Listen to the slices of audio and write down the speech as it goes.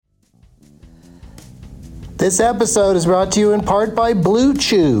This episode is brought to you in part by Blue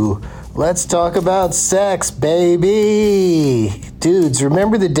Chew. Let's talk about sex, baby. Dudes,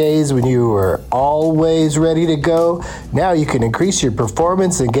 remember the days when you were always ready to go? Now you can increase your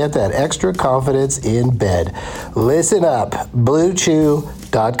performance and get that extra confidence in bed. Listen up,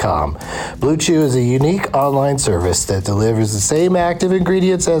 BlueChew.com. Blue Chew is a unique online service that delivers the same active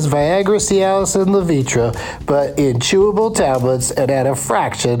ingredients as Viagra, Cialis, and Levitra, but in chewable tablets and at a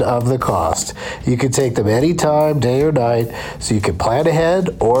fraction of the cost. You can take them anytime, day or night, so you can plan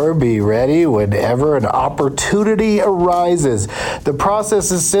ahead or be ready whenever an opportunity arises. The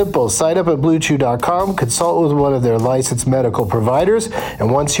process is simple. Sign up at BlueChew.com, consult with one of their licensed medical providers, and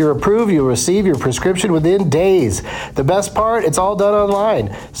once you're approved, you'll receive your prescription within days. The best part, it's all done online,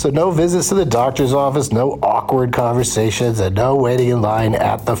 so no visits to the doctor's office, no awkward conversations, and no waiting in line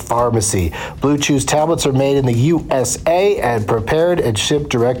at the pharmacy. Blue Chew's tablets are made in the USA and prepared and shipped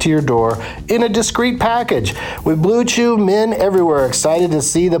direct to your door in a discreet package. With Blue Chew, men everywhere are excited to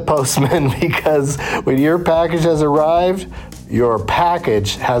see the postman because when your package has arrived, your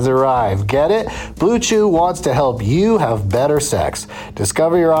package has arrived. Get it? Blue Chew wants to help you have better sex.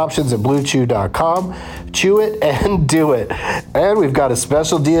 Discover your options at BlueChew.com. Chew it and do it. And we've got a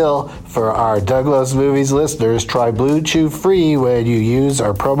special deal for our Doug Loves Movies listeners. Try Blue Chew free when you use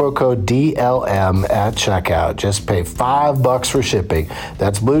our promo code DLM at checkout. Just pay $5 for shipping.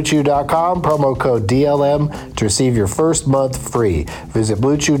 That's BlueChew.com, promo code DLM to receive your first month free. Visit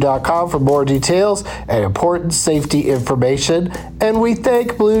BlueChew.com for more details and important safety information. And we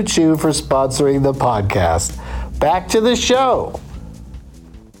thank Blue Chew for sponsoring the podcast. Back to the show.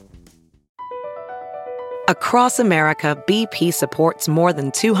 Across America, BP supports more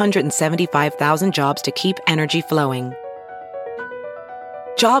than 275,000 jobs to keep energy flowing.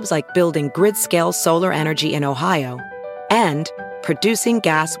 Jobs like building grid-scale solar energy in Ohio and producing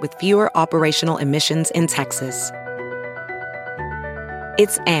gas with fewer operational emissions in Texas.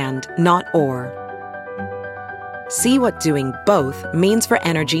 It's and, not or. See what doing both means for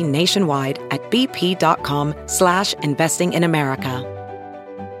energy nationwide at bp.com/investing in America.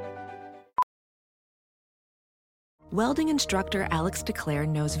 Welding instructor Alex DeClaire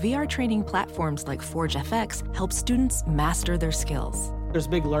knows VR training platforms like Forge FX help students master their skills. There's a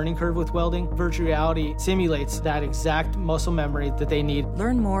big learning curve with welding. Virtual reality simulates that exact muscle memory that they need.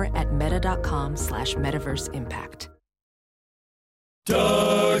 Learn more at meta.com/metaverseimpact.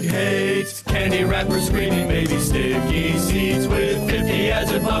 Doug hates candy wrappers, screaming baby sticky seeds with 50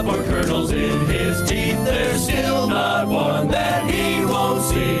 acid popcorn kernels in his teeth. There's still not one that he won't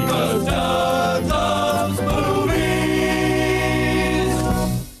see, 'cause Doug loves movies.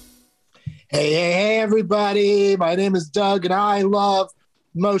 Hey, everybody. My name is Doug, and I love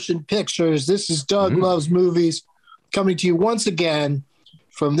motion pictures. This is Doug Loves Movies, coming to you once again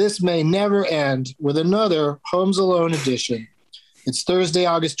from This May Never End with another Homes Alone edition. It's Thursday,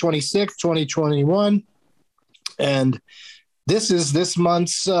 August 26th, 2021, and this is this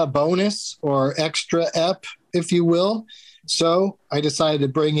month's bonus or extra ep, if you will. So I decided to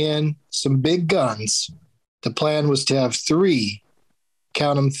bring in some big guns. The plan was to have three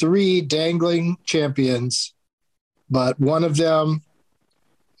dangling champions, but one of them,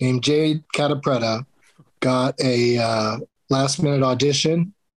 named Jade Catapretta, got a last-minute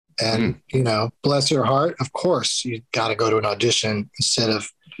audition. And, bless her heart, of course, you got to go to an audition instead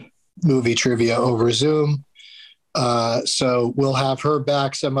of movie trivia over Zoom. So we'll have her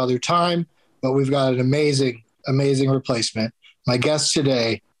back some other time, but we've got an amazing, amazing replacement. My guests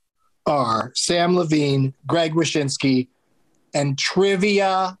today are Sam Levine, Greg Wyshynski, and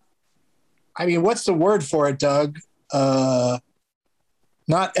trivia. I mean, what's the word for it, Doug? Not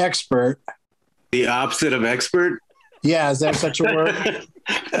expert. The opposite of expert? Yeah, is there such a word?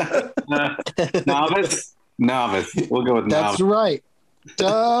 Novice. We'll go with novice. That's right.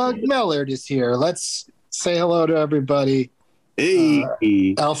 Doug Mellard is here. Let's say hello to everybody. Hey.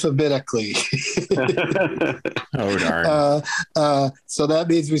 Alphabetically. Oh, darn. So that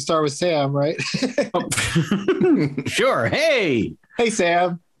means we start with Sam, right? Sure. Hey,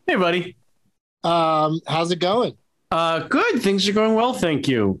 Sam. Hey, buddy. How's it going? Good. Things are going well. Thank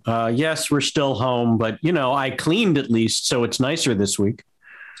you. Yes, we're still home, but I cleaned at least, so it's nicer this week.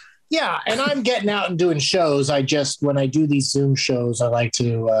 Yeah. And I'm getting out and doing shows. When I do these Zoom shows, I like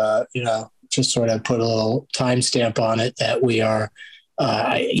to, just sort of put a little timestamp on it that we are,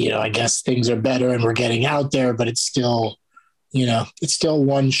 I guess things are better and we're getting out there, but it's still, it's still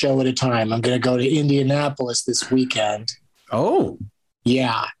one show at a time. I'm going to go to Indianapolis this weekend. Oh,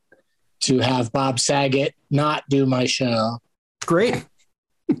 yeah. To have Bob Saget not do my show. Great.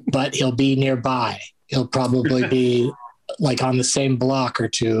 But he'll be nearby. He'll probably be like on the same block or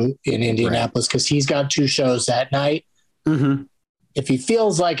two in Indianapolis, because he's got 2 shows that night. Mm-hmm. If he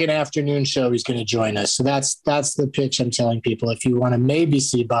feels like an afternoon show, he's going to join us. So that's the pitch I'm telling people. If you want to maybe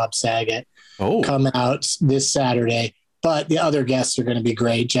see Bob Saget, come out this Saturday. But the other guests are going to be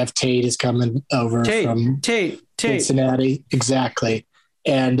great. Jeff Tate is coming over from Cincinnati. Exactly.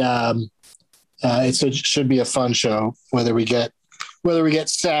 And it should be a fun show, whether we get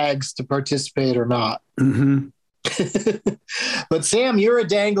SAGs to participate or not. Mm-hmm. But Sam, you're a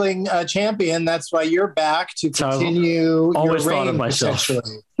dangling champion. That's why you're back to continue. Always your thought of reign, myself.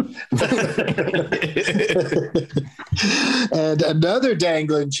 And another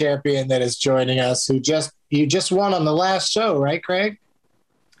dangling champion that is joining us, you just won on the last show, right, Craig?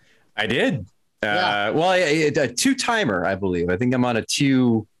 I did. Yeah. Well, a 2-timer, I believe. I think I'm on a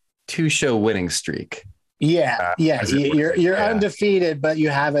two-show winning streak. Yeah, you're undefeated, but you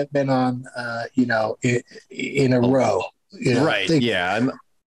haven't been on, in a row. Right. I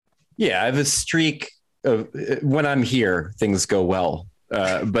have a streak of when I'm here, things go well,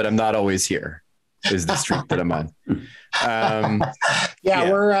 but I'm not always here. Is the streak that I'm on.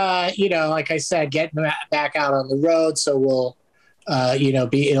 We're like I said, getting back out on the road, so we'll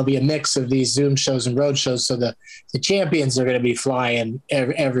it'll be a mix of these Zoom shows and road shows. So the champions are going to be flying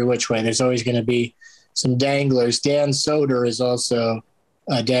every which way. There's always going to be some danglers. Dan Soder is also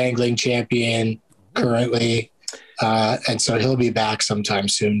a dangling champion currently. And so he'll be back sometime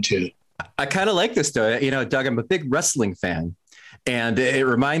soon too. I kind of like this though. Doug, I'm a big wrestling fan, and it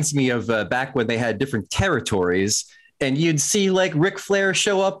reminds me of back when they had different territories, and you'd see like Ric Flair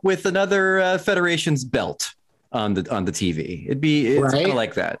show up with another federation's belt on the TV. It's kind of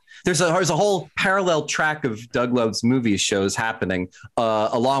like that. There's a whole parallel track of Doug Love's movie shows happening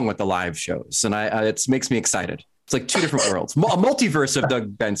along with the live shows, and it makes me excited. It's like 2 different worlds, a multiverse of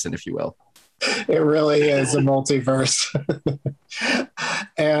Doug Benson, if you will. It really is a multiverse,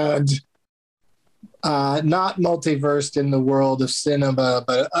 and not multiversed in the world of cinema,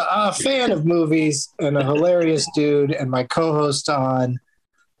 but a fan of movies and a hilarious dude, and my co-host on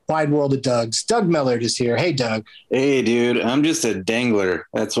Wide World of Doug's. Doug Millard is here. Hey, Doug. Hey, dude. I'm just a dangler.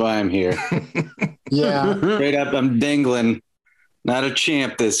 That's why I'm here. Yeah. Straight up, I'm dangling. Not a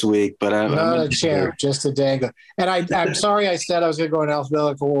champ this week, but I'm not a champ, just a dangler. And I'm sorry I said I was going to go in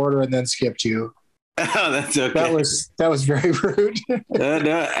alphabetical order and then skipped you. Oh, that's okay. That was very rude.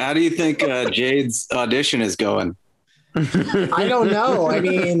 No. How do you think Jade's audition is going? I don't know. I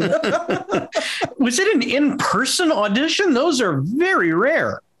mean, was it an in-person audition? Those are very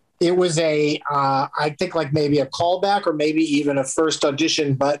rare. It was I think like maybe a callback or maybe even a first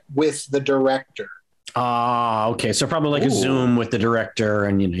audition, but with the director. Okay. So probably like a Zoom with the director,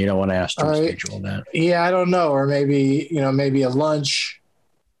 and you don't want to ask to schedule that. Yeah, I don't know. Or maybe a lunch.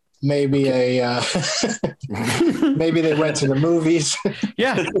 Maybe maybe they went to the movies.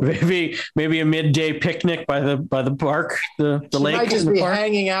 Yeah, maybe a midday picnic by the park, the lake. Might just be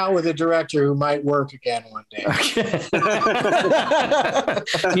hanging out with a director who might work again one day. Okay.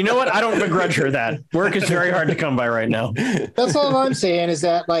 You know what? I don't begrudge her that. Work is very hard to come by right now. That's all I'm saying is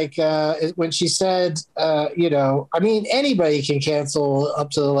that when she said, I mean, anybody can cancel up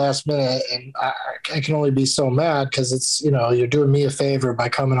to the last minute, and I can only be so mad because it's, you're doing me a favor by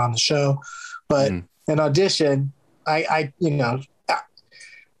coming on the show. But an audition,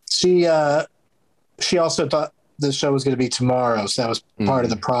 she also thought the show was going to be tomorrow, so that was part of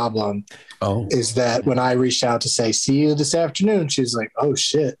the problem. Is that when I reached out to say see you this afternoon, she's like, oh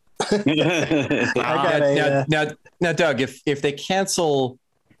shit. Now Doug, if they cancel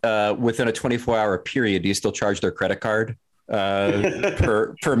within a 24-hour period, do you still charge their credit card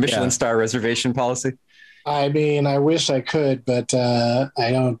per Michelin star reservation policy? I mean, I wish I could, but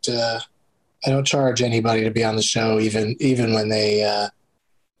I don't charge anybody to be on the show, even when they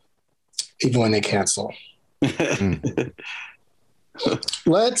cancel.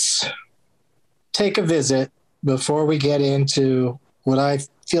 Let's take a visit before we get into what I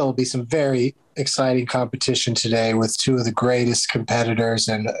feel will be some very exciting competition today with 2 of the greatest competitors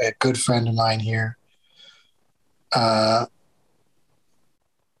and a good friend of mine here.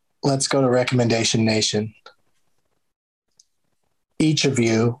 Let's go to Recommendation Nation. Each of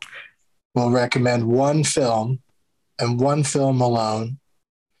you will recommend one film and one film alone.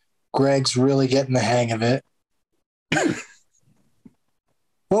 Greg's really getting the hang of it.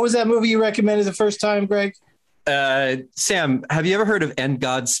 What was that movie you recommended the first time, Greg? Sam, have you ever heard of And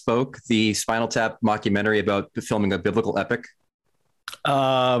God Spoke, the Spinal Tap mockumentary about filming a biblical epic?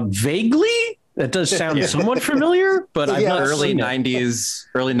 Vaguely. That does sound somewhat familiar, but I've not early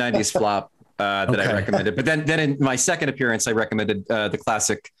 90s flop that I recommended. But then in my second appearance, I recommended the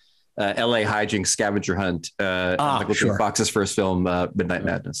classic L.A. hijinks scavenger hunt. Michael J. Fox's first film, Midnight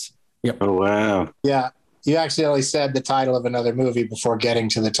Madness. Yep. Oh, wow. Yeah. You accidentally said the title of another movie before getting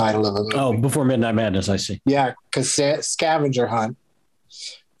to the title of a movie. Oh, before Midnight Madness, I see. Yeah, because Scavenger Hunt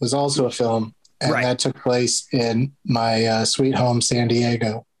was also a film, and that took place in my sweet home, San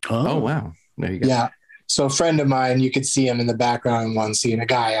Diego. Oh, wow. There you go. Yeah. So a friend of mine, you could see him in the background in one scene, a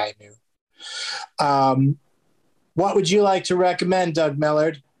guy I knew. What would you like to recommend, Doug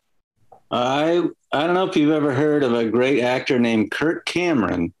Mellard? I don't know if you've ever heard of a great actor named Kirk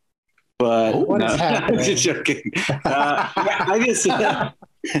Cameron, but what is happening? I'm just joking.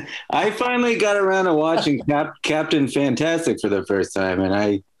 I finally got around to watching Captain Fantastic for the first time, and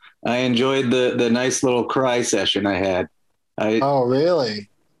I enjoyed the nice little cry session I had. Oh, really?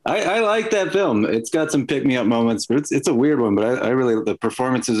 I like that film. It's got some pick me up moments, but it's a weird one. But I really, the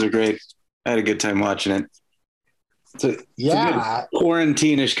performances are great. I had a good time watching it. It's a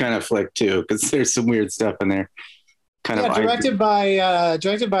quarantine-ish kind of flick too, because there's some weird stuff in there. Directed by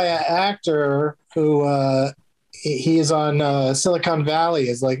an actor who he is on Silicon Valley.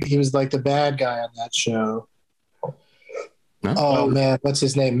 He was like the bad guy on that show. Oh man, what's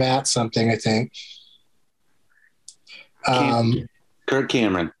his name? Matt something, I think. Kirk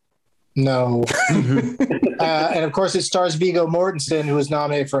Cameron. No. And of course it stars Viggo Mortensen, who was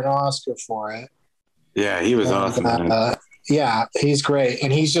nominated for an Oscar for it. Yeah, he was awesome. Yeah, he's great.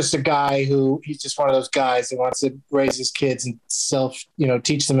 And he's just a guy he's just one of those guys that wants to raise his kids and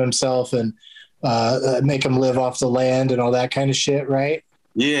teach them himself and make them live off the land and all that kind of shit, right?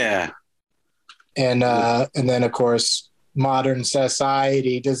 Yeah. And then of course modern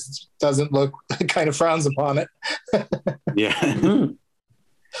society doesn't look, kind of frowns upon it. Yeah.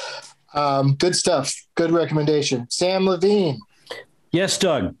 Good stuff. Good recommendation. Sam Levine. Yes,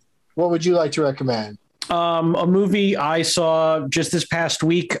 Doug. What would you like to recommend? A movie I saw just this past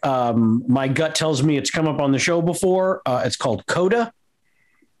week. My gut tells me it's come up on the show before. It's called Coda.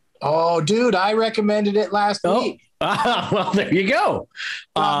 Oh, dude, I recommended it last week. Well, there you go.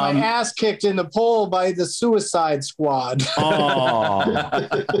 Got my ass kicked in the poll by the Suicide Squad.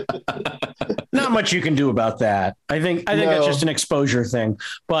 Not much you can do about that. I think that's just an exposure thing.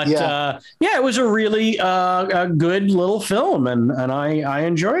 But it was a really a good little film, and I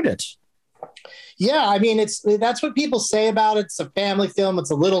enjoyed it. Yeah, I mean, that's what people say about it. It's a family film. It's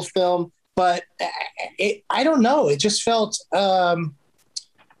a little film, but I don't know. It just felt, it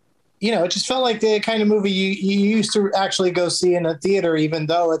just felt like the kind of movie you used to actually go see in a theater, even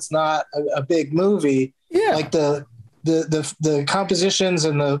though it's not a big movie. Yeah, like the compositions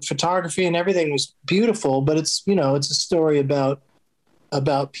and the photography and everything was beautiful, but it's a story about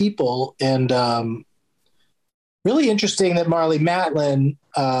people, and really interesting that Marlee Matlin.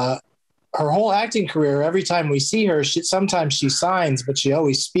 Her whole acting career, every time we see her, sometimes she signs, but she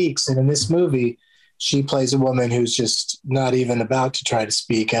always speaks. And in this movie, she plays a woman who's just not even about to try to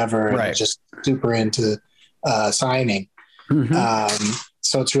speak ever, and just super into signing. Mm-hmm.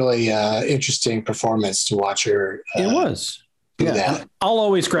 So it's really interesting performance to watch her. It was. Yeah, I'll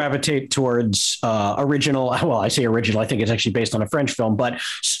always gravitate towards original. Well, I say original. I think it's actually based on a French film, but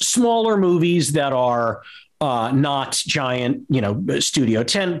smaller movies that are not giant, studio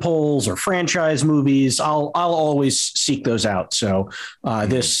tent poles or franchise movies. I'll always seek those out. So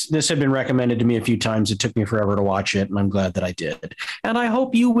this had been recommended to me a few times. It took me forever to watch it, and I'm glad that I did. And I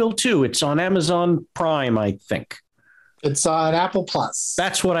hope you will too. It's on Amazon Prime, I think. It's on Apple Plus.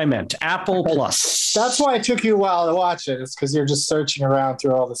 That's what I meant. Apple Plus. That's why it took you a while to watch it. It's because you're just searching around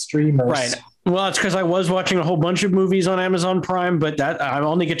through all the streamers. Right. Well, it's because I was watching a whole bunch of movies on Amazon Prime, but that I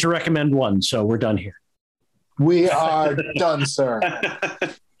only get to recommend one. So we're done here. We are done, sir.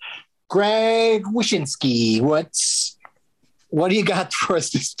 Greg Wyshynski, what do you got for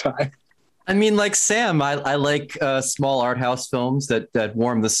us this time? I mean, like Sam, I like small art house films that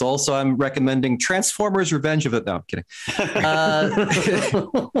warm the soul. So I'm recommending Transformers: Revenge of the. No, I'm kidding.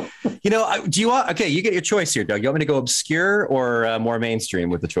 Do you want? Okay, you get your choice here, Doug. You want me to go obscure or more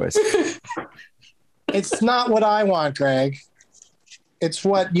mainstream with the choice? It's not what I want, Greg. It's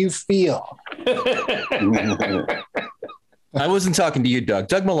what you feel. I wasn't talking to you, Doug.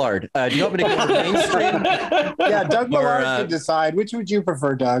 Doug Millard. Do you want me to go mainstream? Yeah, Doug Millard can decide. Which would you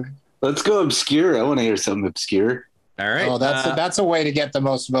prefer, Doug? Let's go obscure. I want to hear something obscure. All right. Oh, that's a way to get the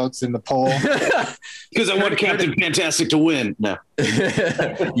most votes in the poll. Because I want Captain Fantastic to win. No.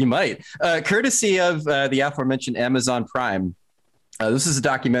 You might. Courtesy of the aforementioned Amazon Prime. This is a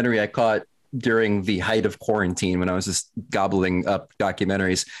documentary I caught during the height of quarantine when I was just gobbling up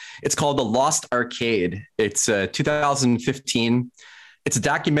documentaries. It's called The Lost Arcade. It's 2015. It's a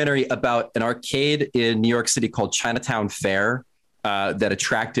documentary about an arcade in New York City called Chinatown Fair. that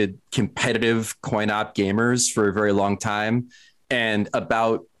attracted competitive coin-op gamers for a very long time, and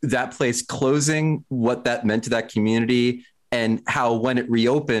about that place closing, what that meant to that community, and how when it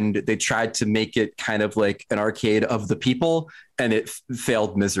reopened, they tried to make it kind of like an arcade of the people, and it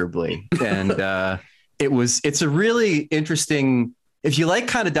failed miserably. And it's a really interesting, if you like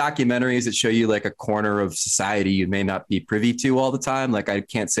kind of documentaries that show you like a corner of society you may not be privy to all the time. Like, I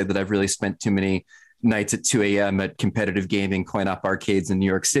can't say that I've really spent too many nights at 2 a.m. at competitive gaming coin-op arcades in New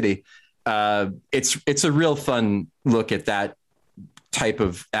York City. It's a real fun look at that type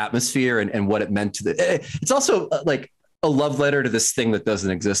of atmosphere and what it meant to it's also like a love letter to this thing that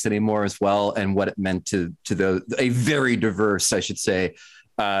doesn't exist anymore as well, and what it meant to a very diverse, I should say,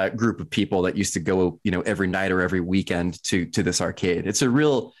 group of people that used to go, every night or every weekend to this arcade. It was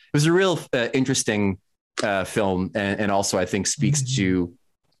a real interesting film, and also I think speaks to,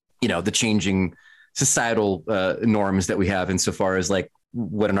 the changing societal norms that we have insofar as like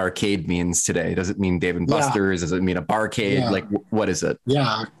what an arcade means today. Does it mean Dave and Buster's? Does it mean a barcade? Yeah. Like, what is it?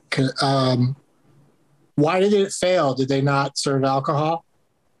 Yeah. Why did it fail? Did they not serve alcohol?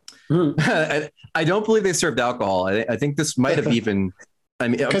 I don't believe they served alcohol. I think this might have even,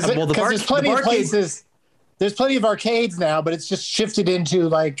 there's plenty of places, there's plenty of arcades now, but it's just shifted into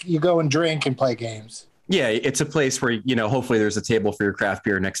like you go and drink and play games. Yeah. It's a place where, hopefully there's a table for your craft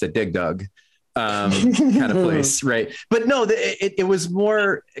beer next to Dig Dug. Kind of place, right? But no, it was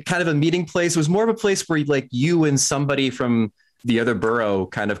more kind of a meeting place. It was more of a place where like you and somebody from the other borough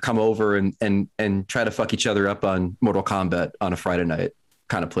kind of come over and try to fuck each other up on Mortal Kombat on a Friday night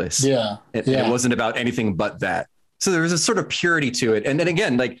kind of place. Yeah. It wasn't about anything but that. So there was a sort of purity to it. And then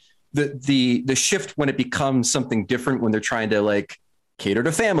again, like the shift when it becomes something different, when they're trying to like cater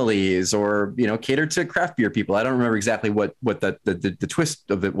to families or, cater to craft beer people. I don't remember exactly what the twist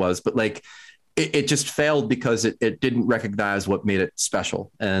of it was, but like, it just failed because it didn't recognize what made it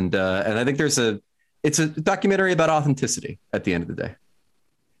special. And I think it's a documentary about authenticity at the end of the day.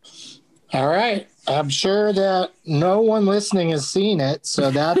 All right. I'm sure that no one listening has seen it.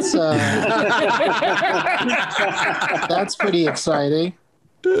 So that's, that's pretty exciting.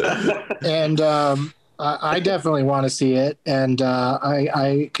 And I definitely want to see it. And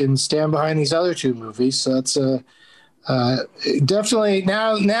I can stand behind these other two movies. So that's definitely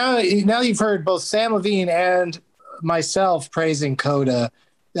now you've heard both Sam Levine and myself praising Coda.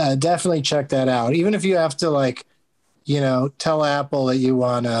 Definitely check that out. Even if you have to like, tell Apple that you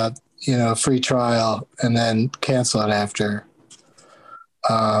want a, free trial and then cancel it after.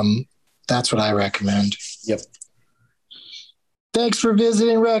 That's what I recommend. Yep. Thanks for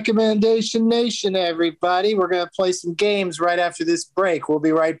visiting Recommendation Nation, everybody. We're going to play some games right after this break. We'll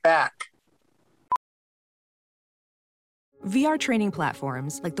be right back. VR training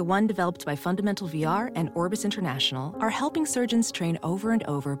platforms, like the one developed by Fundamental VR and Orbis International, are helping surgeons train over and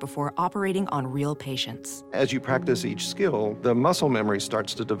over before operating on real patients. As you practice each skill, the muscle memory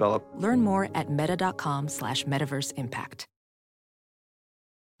starts to develop. Learn more at meta.com/metaverseimpact.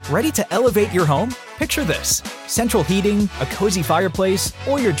 Ready to elevate your home? Picture this: central heating, a cozy fireplace,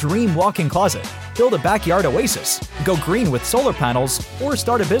 or your dream walk-in closet. Build a backyard oasis, go green with solar panels, or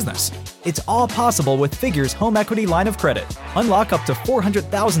start a business. It's all possible with Figure's home equity line of credit. Unlock up to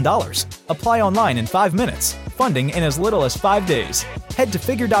 $400,000. Apply online in 5 minutes. Funding in as little as 5 days. Head to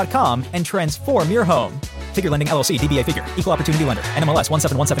Figure.com and transform your home. Figure Lending LLC, DBA Figure, Equal Opportunity Lender, NMLS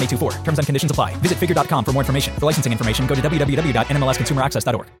 1717824. Terms and conditions apply. Visit Figure.com for more information. For licensing information, go to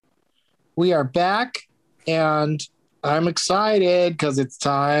www.nmlsconsumeraccess.org. We are back, and I'm excited because it's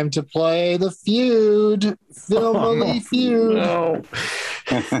time to play the feud. Family Feud. No.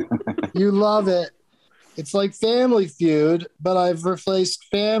 You love it. It's like Family Feud, but I've replaced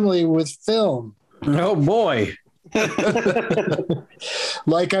family with film. Oh, boy.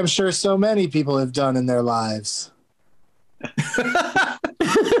 Like I'm sure so many people have done in their lives.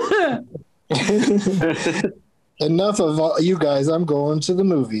 Enough of all, you guys. I'm going to the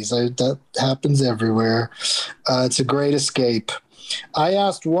movies. That happens everywhere. It's a great escape. I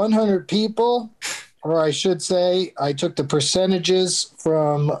asked 100 people, or I should say, I took the percentages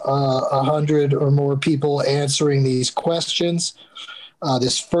from 100 or more people answering these questions.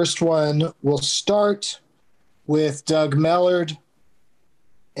 This first one will start with Doug Mellard,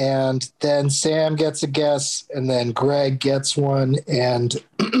 and then Sam gets a guess, and then Greg gets one, and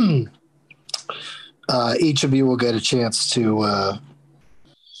each of you will get a chance to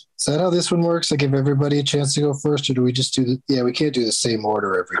is that how this one works? I give everybody a chance to go first, or do we just do we can't do the same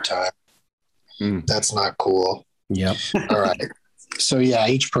order every time. That's not cool. Yep. All right. So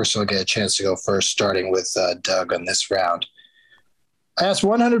each person will get a chance to go first, starting with Doug on this round. I asked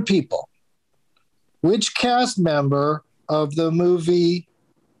 100 people, which cast member of the movie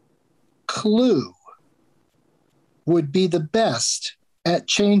Clue would be the best at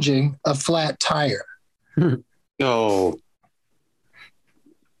changing a flat tire? Oh,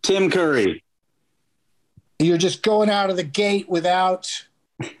 Tim Curry. You're just going out of the gate without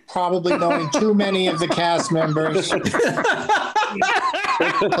probably knowing too many of the cast members.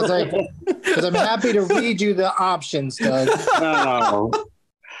 Because I'm happy to read you the options, Doug. No.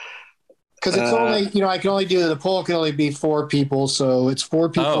 Because it's only, I can only do the poll can only be 4 people, so it's 4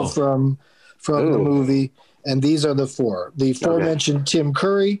 people from the movie, and these are the 4. The aforementioned Tim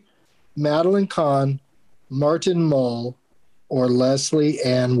Curry, Madeline Kahn, Martin Mull, or Leslie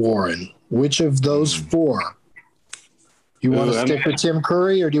Ann Warren. Which of those 4? You want to stick with Tim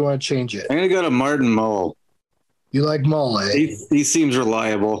Curry, or do you want to change it? I'm going to go to Martin Mull. You like Mull, eh? He seems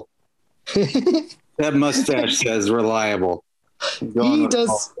reliable. That mustache says reliable. He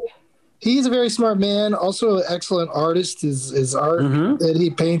does. He's a very smart man. Also, an excellent artist. His art that he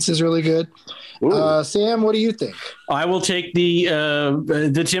paints is really good. Sam, what do you think? I will take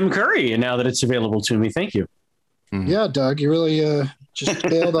the Tim Curry now that it's available to me. Thank you. Yeah, Doug, you really just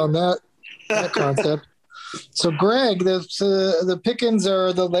bailed on that concept. So, Greg, the pickings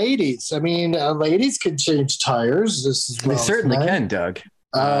are the ladies. I mean, ladies can change tires. They certainly can, Doug.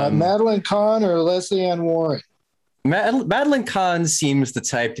 Madeline Kahn or Leslie Ann Warren? Madeline Kahn seems the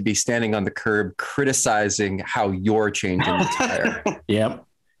type to be standing on the curb criticizing how you're changing the tire. Yep.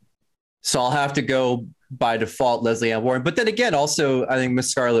 So I'll have to go by default Leslie Ann Warren. But then again, also, I think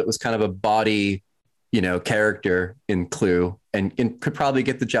Miss Scarlet was kind of a body, character in Clue and could probably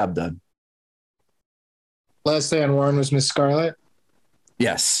get the job done. Leslie Ann Warren was Miss Scarlet?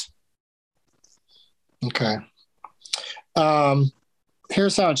 Yes. Okay.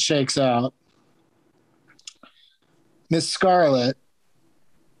 Here's how it shakes out. Miss Scarlet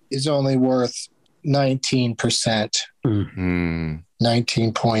is only worth 19%.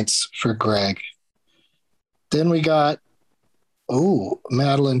 19 points for Greg. Then we got,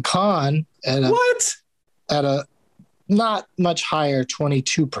 Madeline Kahn at a not much higher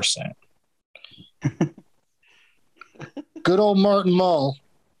 22%. Good old Martin Mull,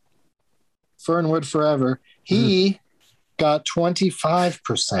 Fernwood Forever. He got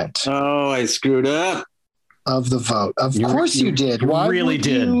 25%. Oh, I screwed up. Of the vote. Of course you did. Why really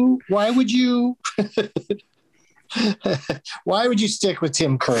did. Why would you? Why would you stick with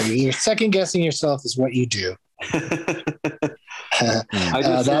Tim Curry? You're second guessing yourself is what you do.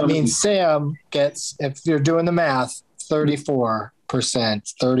 That means Sam gets, if you're doing the math, 34%,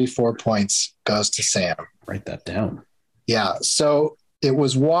 34 points goes to Sam. Write that down. Yeah. So it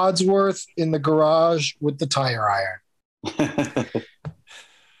was Wadsworth in the garage with the tire iron.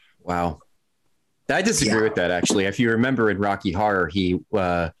 Wow. I disagree with that, actually. If you remember in Rocky Horror, he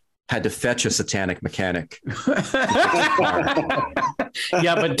had to fetch a satanic mechanic.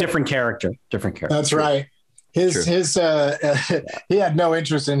 Yeah, but different character. That's right. He had no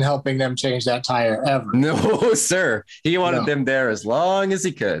interest in helping them change that tire ever. No, sir. He wanted them there as long as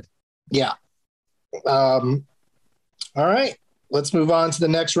he could. Yeah. All right. Let's move on to the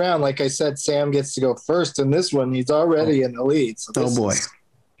next round. Like I said, Sam gets to go first in this one. He's already in the lead. So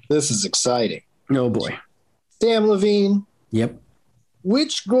this is exciting. Oh, boy. Sam Levine. Yep.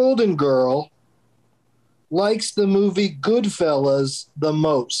 Which Golden Girl likes the movie Goodfellas the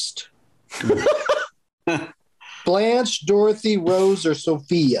most? Blanche, Dorothy, Rose, or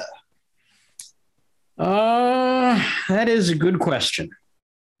Sophia? That is a good question.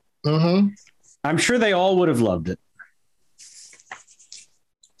 I'm sure they all would have loved it.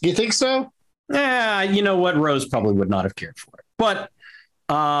 You think so? You know what? Rose probably would not have cared for it. But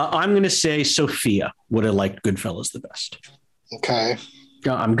I'm going to say Sophia would have liked Goodfellas the best. Okay.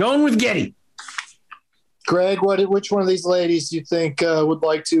 I'm going with Getty. Greg, which one of these ladies do you think would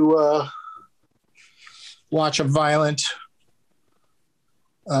like to watch a violent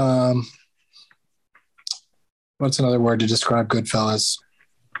what's another word to describe Goodfellas?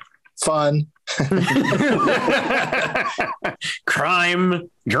 Fun. Crime,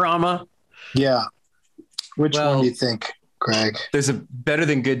 drama. Yeah. Which one do you think, Greg? There's a better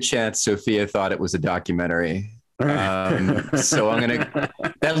than good chance Sophia thought it was a documentary. So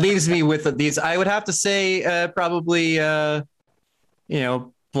that leaves me with these. I would have to say probably,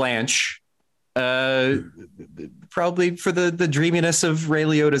 Blanche, probably for the dreaminess of Ray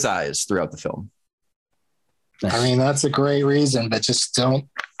Liotta's eyes throughout the film. I mean, that's a great reason, but just don't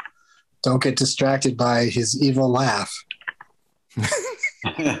get distracted by his evil laugh.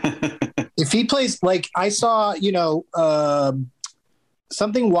 If he plays, like I saw,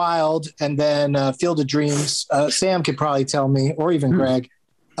 Something Wild and then Field of Dreams, Sam could probably tell me, or even Greg,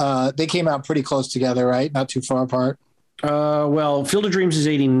 they came out pretty close together, right? Not too far apart. Well, Field of Dreams is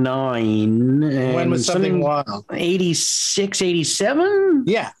 89. And when was Something Wild? 86, 87?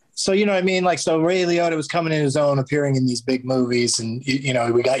 Yeah. So, you know what I mean? Like, so Ray Liotta was coming in his own, appearing in these big movies, and, you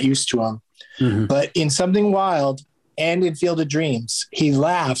know, we got used to him. Mm-hmm. But in Something Wild and in Field of Dreams, he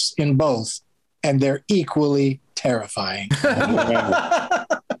laughs in both, and they're equally terrifying.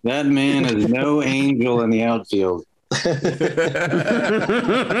 That man is no angel in the outfield. That's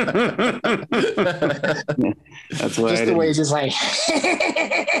why just the way he's just like.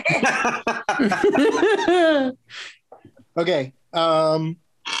 Okay.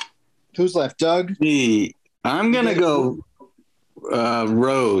 Who's left? Doug? I'm gonna go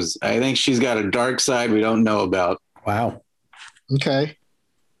Rose. I think she's got a dark side we don't know about. Wow. Okay.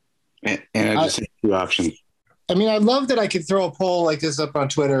 And I just have two options. I mean, I love that I could throw a poll like this up on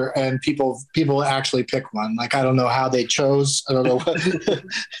Twitter and people actually pick one. Like, I don't know how they chose. I don't know what,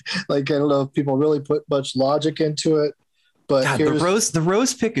 like, I don't know if people really put much logic into it, but God, the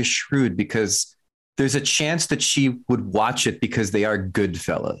Rose pick is shrewd because there's a chance that she would watch it because they are good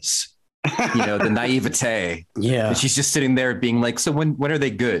fellas, you know, the naivete. Yeah. And she's just sitting there being like, so when are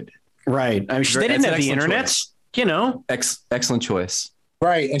they good? Right. I mean, they didn't have the internet, choice. You know, excellent choice.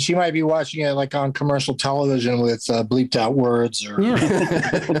 Right, and she might be watching it like on commercial television with bleeped out words, or she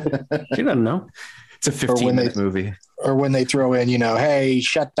doesn't know. It's a 15-minute movie, or when they throw in, you know, hey,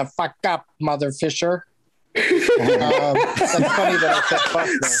 shut the fuck up, Mother Fisher. That's funny that I said fuck.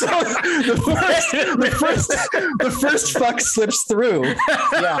 So the first fuck slips through.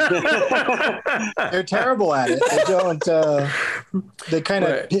 Yeah, they're terrible at it. They don't. They kind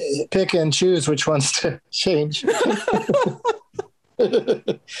of pick and choose which ones to change.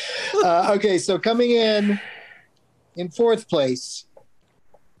 Okay, so coming in fourth place,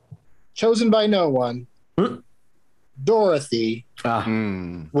 chosen by no one, Dorothy,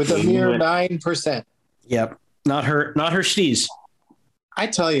 with a mere 9%. Yep, not her steez. I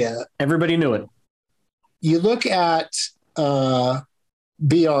tell you, everybody knew it. You look at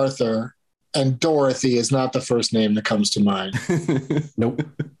B. Arthur, and Dorothy is not the first name that comes to mind. Nope.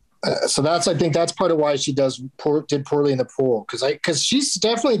 So I think that's part of why she did poorly in the pool, because she's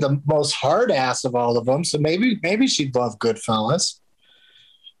definitely the most hard ass of all of them. So maybe she'd love Goodfellas.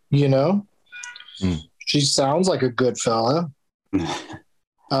 You know, she sounds like a good fella.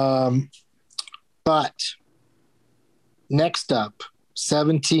 But next up,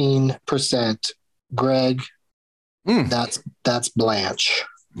 17%, Greg. That's Blanche.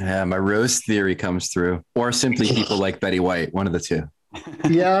 Yeah, my Rose theory comes through, or simply people like Betty White. One of the two.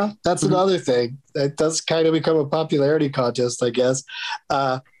 Yeah, that's another thing. That does kind of become a popularity contest, I guess.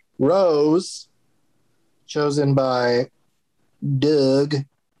 Rose, chosen by Doug,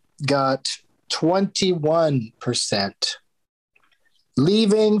 got 21%.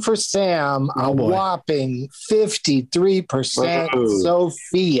 Leaving for Sam, a whopping 53%. Whoa.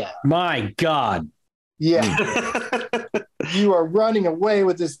 Sophia. My God. Yeah. You are running away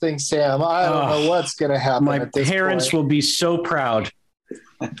with this thing, Sam. I don't know what's going to happen. My parents will be so proud.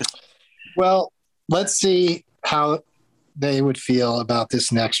 Well, let's see how they would feel about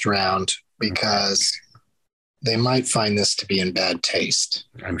this next round, because they might find this to be in bad taste.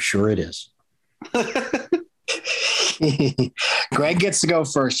 I'm sure it is. Greg gets to go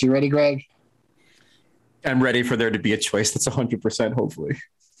first. You ready, Greg? I'm ready for there to be a choice that's 100%, hopefully.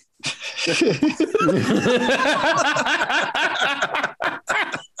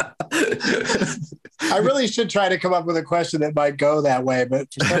 I really should try to come up with a question that might go that way, but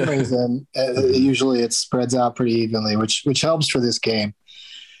for some reason, usually it spreads out pretty evenly, which helps for this game.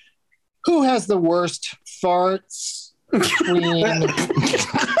 Who has the worst farts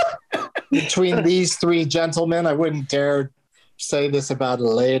between these three gentlemen? I wouldn't dare say this about a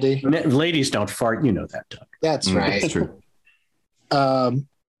lady. Ladies don't fart, you know that, Doug. That's right. That's true.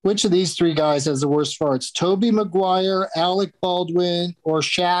 Which of these three guys has the worst farts? Tobey Maguire, Alec Baldwin, or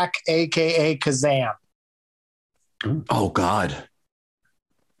Shaq, a.k.a. Kazam? Oh, God.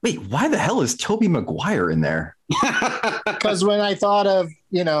 Wait, why the hell is Tobey Maguire in there? Because when I thought of,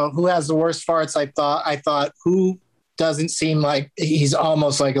 who has the worst farts, I thought who doesn't seem like he's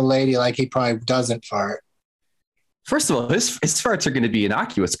almost like a lady, like he probably doesn't fart. First of all, his farts are going to be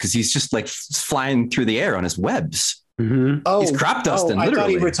innocuous because he's just like flying through the air on his webs. Mm-hmm. Oh, he's crop dusting. I literally. thought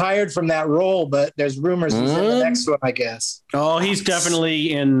he retired from that role, but there's rumors he's in the next one, I guess. Oh, he's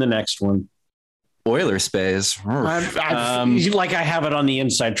definitely in the next one. Oiler space. Like I have it on the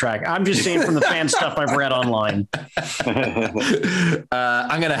inside track. I'm just saying from the fan stuff I've read online.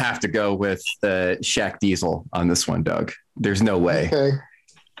 I'm going to have to go with Shaq Diesel on this one, Doug. There's no way. Okay.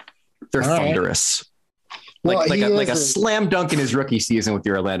 They're thunderous. Like a slam dunk in his rookie season with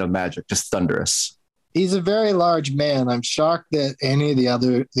the Orlando Magic. Just thunderous. He's a very large man. I'm shocked that any of the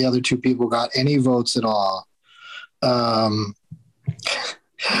other two people got any votes at all.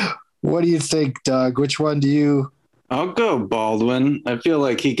 What do you think, Doug? Which one do you? I'll go Baldwin. I feel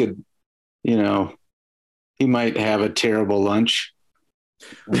like he could, he might have a terrible lunch.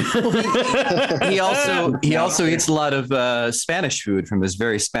 He also eats a lot of Spanish food from his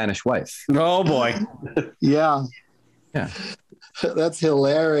very Spanish wife. Oh boy. Yeah. That's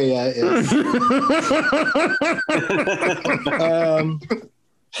hilarious.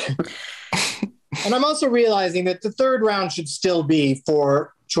 And I'm also realizing that the third round should still be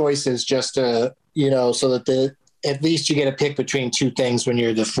 4 choices, just to, so that at least you get a pick between 2 things when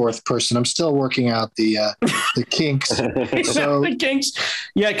you're the 4th person. I'm still working out the kinks. So the kinks.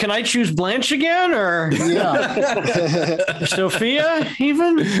 Yeah. Can I choose Blanche again, or Sophia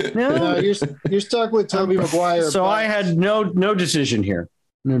even? No, you're stuck with Tobey Maguire. So I had no decision here.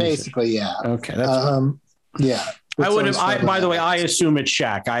 Basically, yeah. Okay. That's yeah. I would have. By the way, I assume it's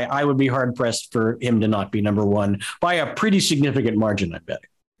Shaq. I would be hard pressed for him to not be number 1 by a pretty significant margin, I bet.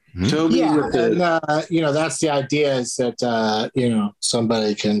 Toby, and that's the idea, is that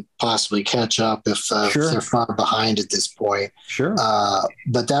somebody can possibly catch up if they're far behind at this point. Sure.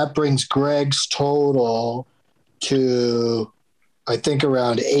 But that brings Greg's total to, I think,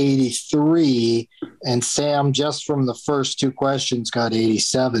 around 83, and Sam, just from the first 2 questions, got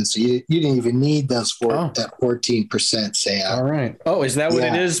 87. So you didn't even need those that 14%, Sam. All right. Oh, is that what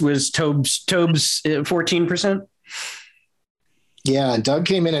it is? Was Tobes 14%? Yeah, and Doug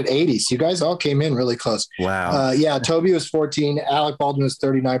came in at 80. So you guys all came in really close. Wow. Toby was 14. Alec Baldwin was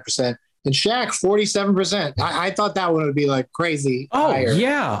 39%. And Shaq, 47%. I thought that one would be like crazy. Oh, higher.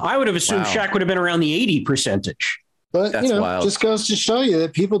 Yeah. I would have assumed Shaq would have been around the 80 percentage. But, wild. Just goes to show you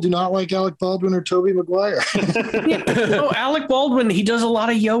that people do not like Alec Baldwin or Tobey Maguire. Alec Baldwin, he does a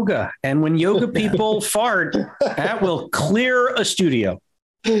lot of yoga. And when yoga people fart, that will clear a studio.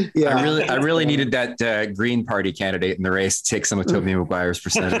 Yeah, I really needed that Green Party candidate in the race to take some of Tobey Maguire's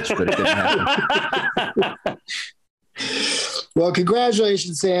percentage, but it didn't happen. Well,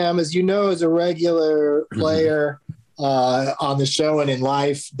 congratulations, Sam. As you know, as a regular player on the show and in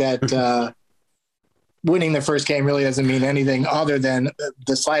life, that winning the first game really doesn't mean anything other than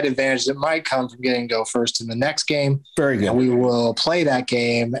the slight advantage that might come from getting to go first in the next game. Very good. And we will play that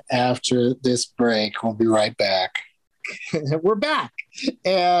game after this break. We'll be right back. We're back.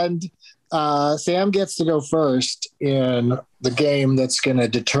 And Sam gets to go first in the game that's going to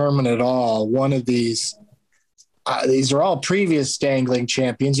determine it all. One of these are all previous dangling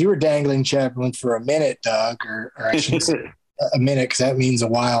champions. You were dangling champion for a minute, Doug, or I shouldn't say a minute, because that means a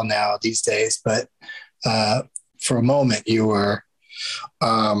while now these days. But for a moment you were.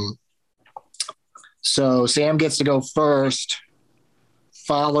 So Sam gets to go first,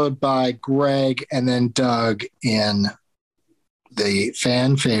 followed by Greg, and then Doug in the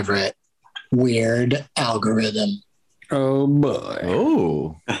fan favorite weird algorithm. Oh boy.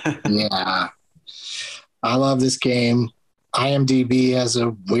 Oh. Yeah. I love this game. IMDb has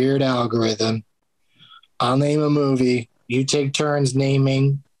a weird algorithm. I'll name a movie. You take turns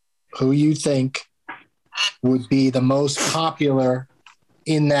naming who you think would be the most popular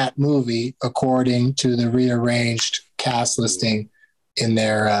in that movie according to the rearranged cast listing in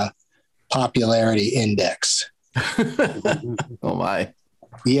their popularity index. Oh my.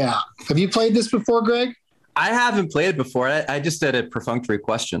 Yeah. Have you played this before, Greg? I haven't played it before. I just had a perfunctory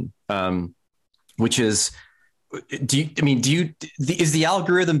question, which is, is the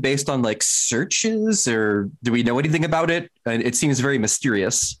algorithm based on like searches, or do we know anything about it? It seems very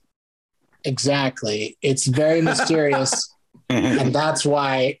mysterious. Exactly. It's very mysterious. And that's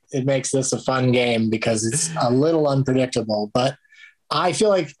why it makes this a fun game, because it's a little unpredictable. But I feel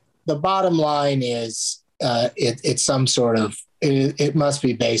like the bottom line is it's some sort of, it must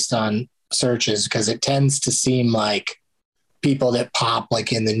be based on searches, because it tends to seem like people that pop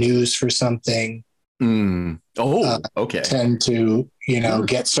like in the news for something okay, tend to,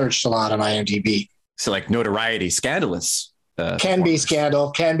 get searched a lot on IMDb. So like notoriety, scandalous. Can be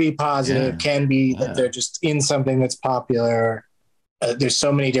scandal, can be positive, can be that they're just in something that's popular. There's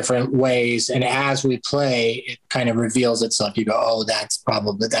so many different ways. And as we play, it kind of reveals itself. You go, oh,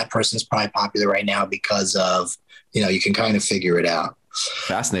 that person's probably popular right now because of, you can kind of figure it out.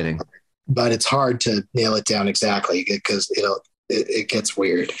 Fascinating. But it's hard to nail it down exactly, because it gets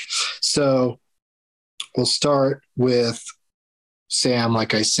weird. So we'll start with Sam,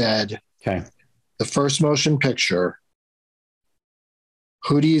 like I said. Okay. The first motion picture.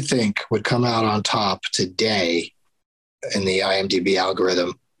 Who do you think would come out on top today in the IMDb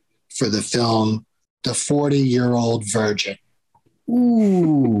algorithm for the film The 40-Year-Old Virgin?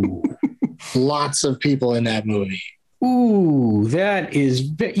 Ooh. Lots of people in that movie. Ooh, that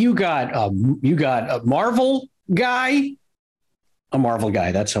is you got a Marvel guy. A Marvel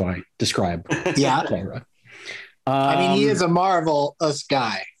guy. That's how I describe. Yeah. I mean, he is a marvelous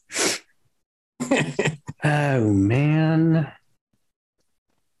guy. Oh man.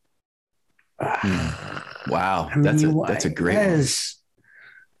 Wow. That's a great one.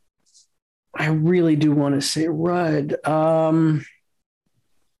 I really do want to say Rudd. I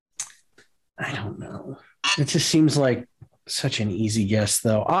don't know. It just seems like such an easy guess,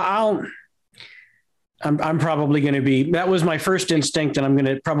 though. I'm probably going to be. That was my first instinct, and I'm going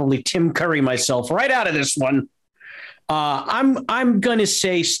to probably Tim Curry myself right out of this one. I'm going to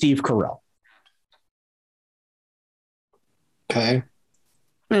say Steve Carell. Okay.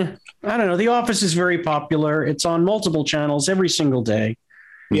 I don't know. The Office is very popular. It's on multiple channels every single day.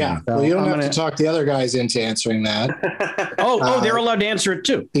 Yeah. So well, you don't have to talk the other guys into answering that. They're allowed to answer it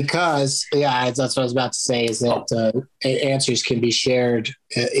too. Because, that's what I was about to say, is that answers can be shared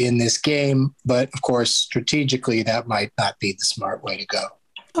in this game. But of course, strategically, that might not be the smart way to go.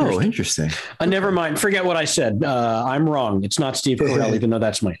 Oh, interesting. Never mind. Forget what I said. I'm wrong. It's not Steve Carell, even though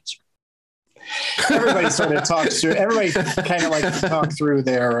that's my answer. Everybody sort of talks through. Everybody kind of likes to talk through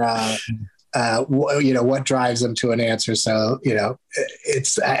their, what drives them to an answer. So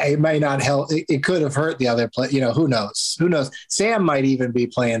it might not help. It could have hurt the other play. Who knows? Who knows? Sam might even be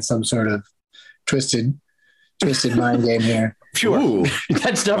playing some sort of twisted mind game here. Sure, Ooh.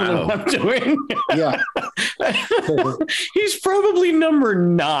 That's definitely what I'm doing. Yeah, he's probably number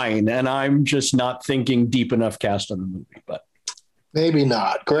 9, and I'm just not thinking deep enough cast on the movie. But maybe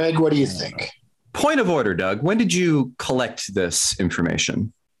not. Greg, what do you think? Point of order, Doug. When did you collect this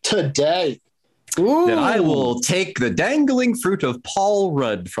information? Today. Ooh. Then I will take the dangling fruit of Paul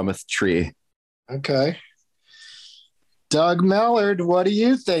Rudd from a tree. Okay. Doug Mellard, what do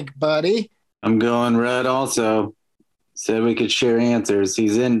you think, buddy? I'm going Rudd also. Said we could share answers.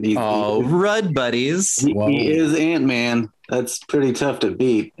 Rudd buddies. He is Ant-Man. That's pretty tough to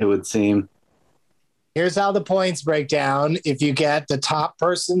beat, it would seem. Here's how the points break down. If you get the top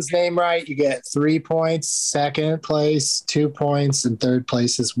person's name right, you get 3 points. Second place, 2 points. And third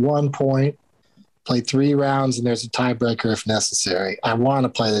place is 1 point. Play 3 rounds, and there's a tiebreaker if necessary. I want to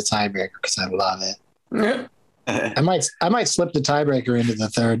play the tiebreaker because I love it. I might slip the tiebreaker into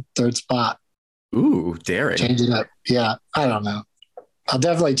the third spot. Ooh, daring. Change it up. Yeah, I don't know. I'll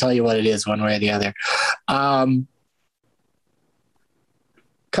definitely tell you what it is one way or the other.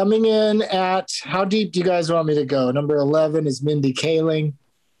 Coming in at, how deep do you guys want me to go? Number 11 is Mindy Kaling.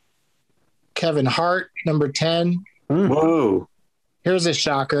 Kevin Hart, number 10. Whoa. Here's a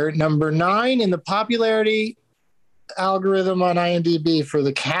shocker. Number 9 in the popularity algorithm on IMDb for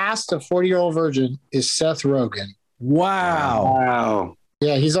the cast of 40-Year-Old Virgin is Seth Rogen. Wow.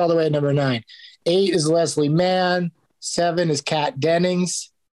 Yeah, he's all the way at number 9. 8 is Leslie Mann. 7 is Kat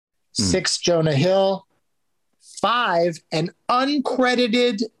Dennings. 6, Jonah Hill. 5, an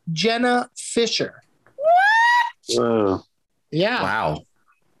uncredited Jenna Fisher. What? Whoa. Yeah. Wow.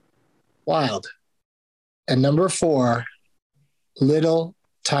 Wild. And number 4, little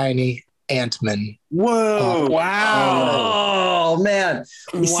tiny Ant-Man. Whoa. Wow. Oh, man.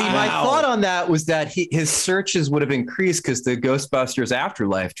 You see, my thought on that was that his searches would have increased because the Ghostbusters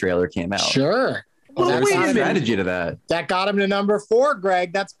Afterlife trailer came out. Sure. Well, there's a strategy to that. That got him to number 4,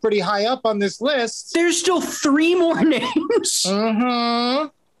 Greg. That's pretty high up on this list. There's still 3 more names. Mm-hmm.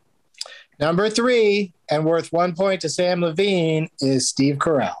 Number 3, and worth 1 point to Sam Levine, is Steve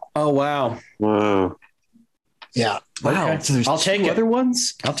Carell. Oh, wow. Whoa. Yeah. Wow. Okay. So there's I'll take other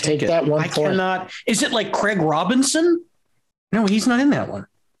ones? I'll take it. That 1 point. Cannot. Is it like Craig Robinson? No, he's not in that one.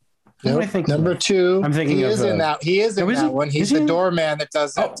 Nope. Number 2. I'm thinking he of, is in that. He is in that one. He's the doorman that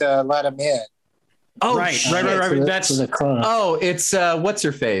doesn't let him in. Oh, right. That's it's what's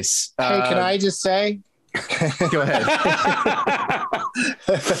her face? Hey, can I just say? Go ahead.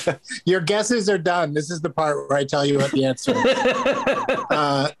 Your guesses are done. This is the part where I tell you what the answer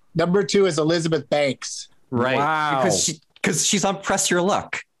is. Number 2 is Elizabeth Banks. Right. Wow. Because she's on Press Your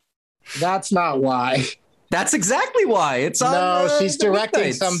Luck. That's not why. That's exactly why. It's on. No, she's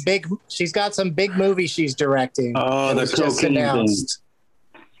directing she's got some big movie she's directing. Oh, that's just announced.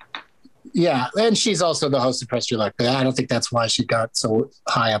 Yeah, and she's also the host of Press Your Luck. But I don't think that's why she got so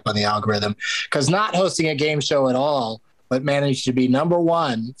high up on the algorithm. Because not hosting a game show at all, but managed to be number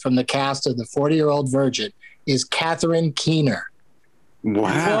 1 from the cast of The 40-Year-Old Virgin, is Catherine Keener.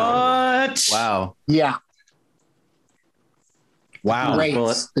 Wow. What? Wow. Yeah. Wow. Great.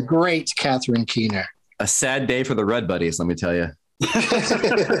 The great Catherine Keener. A sad day for the Rudd buddies, let me tell you.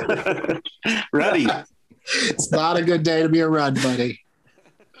 Ruddy. It's not a good day to be a Rudd buddy.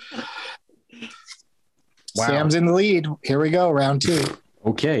 Wow. Sam's in the lead. Here we go, round 2.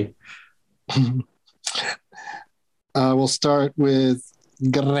 Okay. We'll start with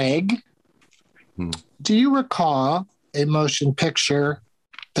Greg. Do you recall a motion picture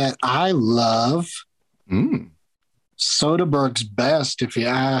that I love? Soderbergh's best, if you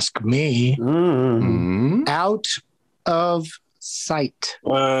ask me. Out of Sight.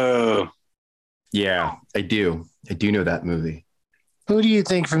 Whoa. Yeah, I do. I do know that movie. Who do you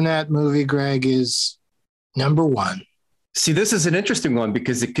think from that movie, Greg, is number 1? See, this is an interesting one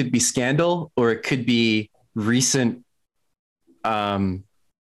because it could be Scandal or it could be recent work. I'm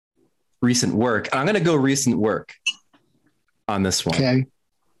going to go recent work on this one. Okay.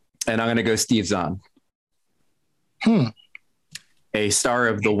 And I'm going to go Steve Zahn. A star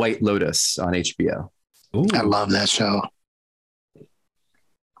of The White Lotus on HBO. Ooh. I love that show.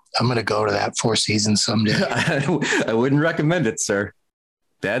 I'm going to go to that 4 seasons someday. I wouldn't recommend it, sir.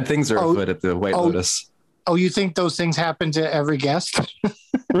 Bad things are afoot at the White Lotus. Oh, you think those things happen to every guest?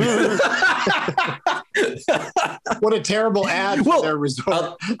 What a terrible ad for their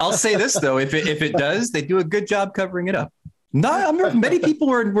resort. I'll say this, though. If it does, they do a good job covering it up. Many people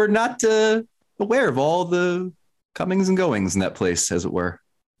were not aware of all the comings and goings in that place, as it were.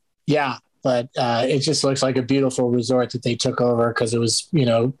 Yeah, but it just looks like a beautiful resort that they took over because it was,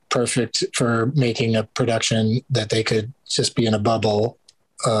 perfect for making a production that they could just be in a bubble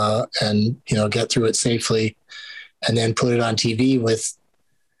and, get through it safely and then put it on TV with,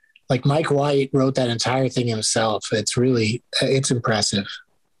 like, Mike White wrote that entire thing himself. It's impressive.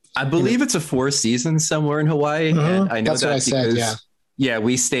 I believe it's a 4 seasons somewhere in Hawaii. And I know that's that because, what I said, yeah,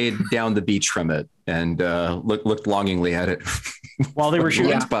 we stayed down the beach from it and looked longingly at it while they were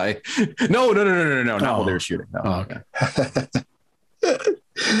shooting. By. No, not while they were shooting. No. Oh, okay.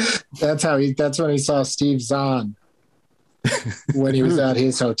 That's when he saw Steve Zahn when he was at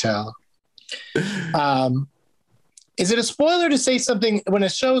his hotel. Is it a spoiler to say something when a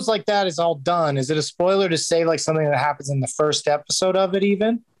show's like that is all done? Is it a spoiler to say like something that happens in the first episode of it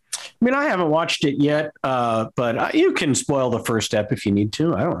even? I mean, I haven't watched it yet, but you can spoil the first step if you need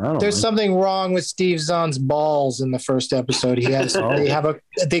to. I don't There's something wrong with Steve Zahn's balls in the first episode. He has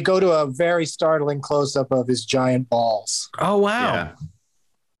they go to a very startling close up of his giant balls. Oh wow. Yeah.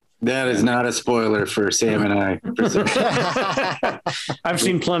 That is not a spoiler for Sam and I. I've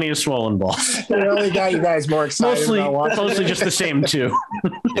seen plenty of swollen balls. It only got you guys more excited. Mostly just the same too.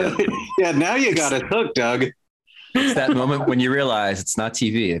 Yeah, now you got us hooked, Doug. It's that moment when you realize it's not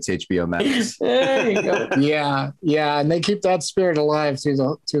TV, it's HBO Max. There you go. Yeah, and they keep that spirit alive through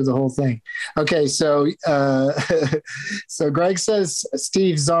the whole thing. Okay, so so Greg says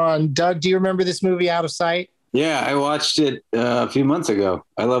Steve Zahn. Doug, do you remember this movie, Out of Sight? Yeah, I watched it a few months ago.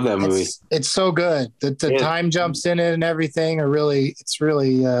 I love that movie. It's so good. The time jumps in it and everything are really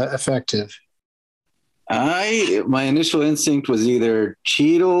effective. My initial instinct was either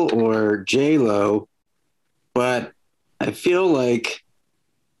Cheadle or J-Lo, but I feel like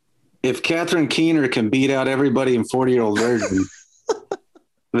if Catherine Keener can beat out everybody in 40-Year-Old Virgin,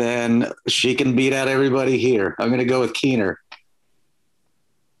 then she can beat out everybody here. I'm going to go with Keener.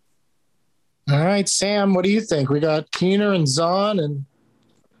 All right, Sam, what do you think? We got Keener and Zahn and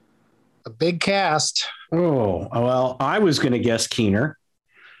a big cast. Oh, well, I was going to guess Keener.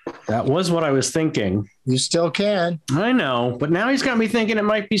 That was what I was thinking. You still can. I know, but now he's got me thinking it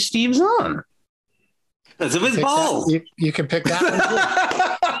might be Steve Zahn. Because of his balls. You can pick that one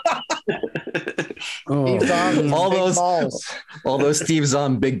too. All those Steve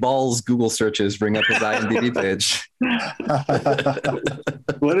Zahn big balls Google searches bring up his IMDb page.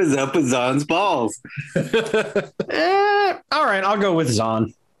 What is up with Zahn's balls? All right, I'll go with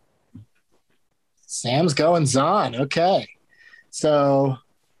Zahn. Sam's going Zahn. Okay. So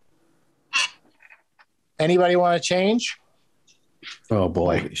anybody want to change? Oh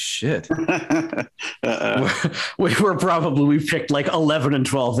boy. Holy shit. We picked like 11 and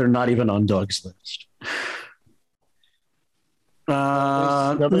 12. They're not even on Doug's list.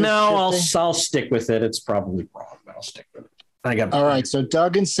 No, I'll stick with it. It's probably wrong, but I'll stick with it. All right. So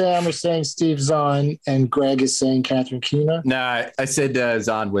Doug and Sam are saying Steve Zahn and Greg is saying Catherine Keener. No, I said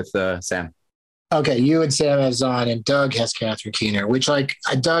Zahn with Sam. Okay, you and Sam have Zahn, and Doug has Catherine Keener, which, like,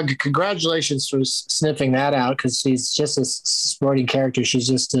 Doug, congratulations for sniffing that out because she's just a supporting character. She's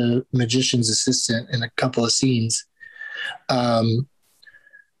just a magician's assistant in a couple of scenes. But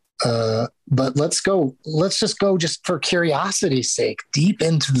let's just go just for curiosity's sake, deep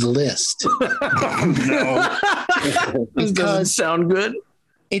into the list. No. This doesn't sound good.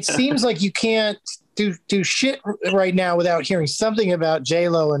 It seems like you can't do shit right now without hearing something about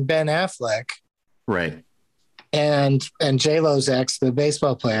J-Lo and Ben Affleck. Right. And J-Lo's ex, the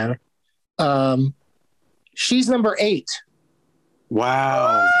baseball player. She's number 8.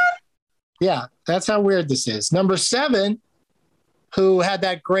 Wow. Yeah, that's how weird this is. Number 7, who had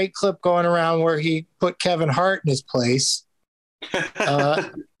that great clip going around where he put Kevin Hart in his place,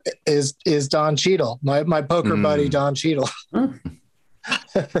 is Don Cheadle, my poker buddy, Don Cheadle.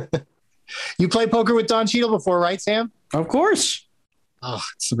 You played poker with Don Cheadle before, right, Sam? Of course. Oh,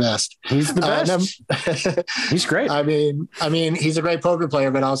 it's the best. He's the best. He's great. I mean, he's a great poker player,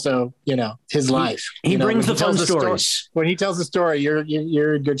 but also, his life. He brings the fun stories. When he tells the story, you're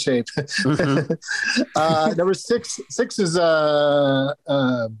in good shape. Mm-hmm. Number 6 is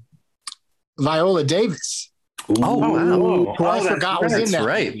Viola Davis. Oh, wow. Who I forgot was in that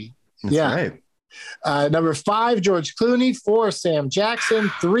movie. That's right. Number 5, George Clooney. 4, Sam Jackson.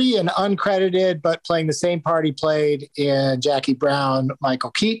 3, an uncredited, but playing the same part he played in Jackie Brown,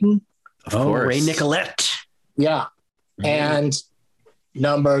 Michael Keaton. Of course. Ray Nicolette. Yeah. Mm-hmm. And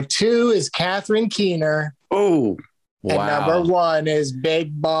number 2 is Catherine Keener. Oh, wow. And number 1 is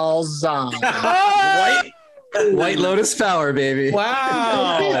Big Balls Zahn. White Lotus Power, baby.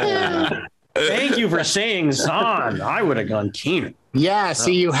 Wow. Thank you for saying Zahn. I would have gone Keener. Yeah,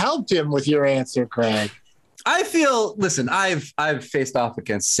 see, you helped him with your answer, Craig. I feel. Listen, I've faced off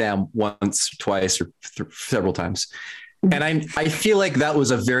against Sam once, twice, or several times, and I feel like that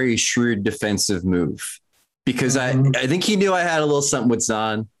was a very shrewd defensive move because I think he knew I had a little something with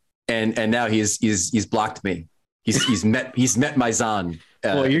Zahn, and now he's blocked me. He's met my Zahn.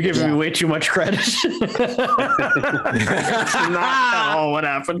 Well, you're giving me way too much credit. That's not all what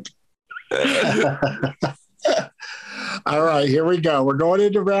happened. All right, here we go. We're going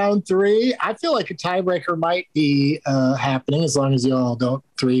into round 3. I feel like a tiebreaker might be happening as long as you all don't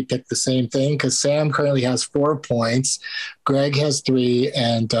 3 pick the same thing, because Sam currently has 4 points, Greg has 3,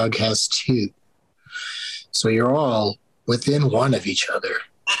 and Doug has 2. So you're all within 1 of each other.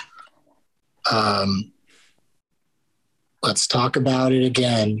 Let's talk about it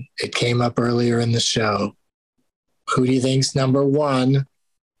again. It came up earlier in the show. Who do you think's number 1?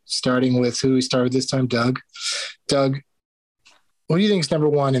 Starting with who we started this time, Doug. Doug, what do you think is number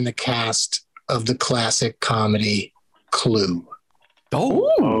 1 in the cast of the classic comedy Clue?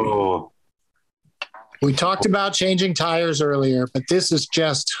 Oh. We talked about changing tires earlier, but this is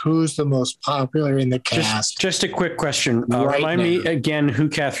just who's the most popular in the cast. Just a quick question. Remind me again who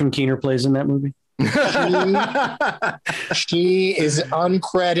Catherine Keener plays in that movie. She is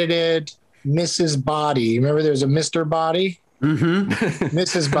uncredited Mrs. Body. Remember there's a Mr. Body? Mm-hmm.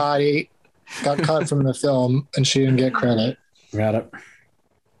 Mrs. Body got cut from the film and she didn't get credit. Got it.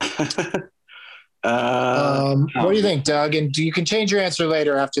 What do you think, Doug? And you can change your answer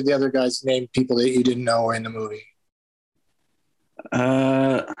later after the other guys name people that you didn't know were in the movie.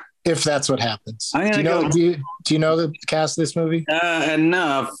 If that's what happens. Do you know the cast of this movie?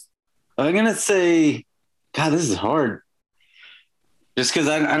 Enough. I'm gonna say, God, this is hard. Just because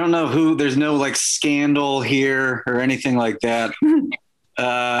I don't know who. There's no like scandal here or anything like that.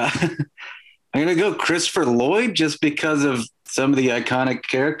 I'm gonna go Christopher Lloyd just because of some of the iconic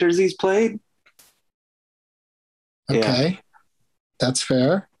characters he's played. Okay, that's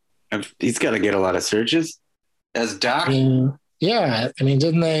fair. He's got to get a lot of searches as Doc. Didn't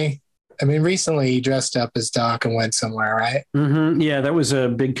they? Recently he dressed up as Doc and went somewhere, right? Mm-hmm. Yeah, that was a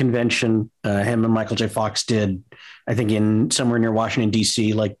big convention him and Michael J. Fox did, I think in somewhere near Washington,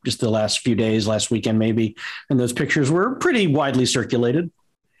 D.C., like just the last few days, last weekend maybe. And those pictures were pretty widely circulated.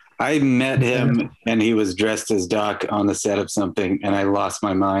 I met him and he was dressed as Doc on the set of something and I lost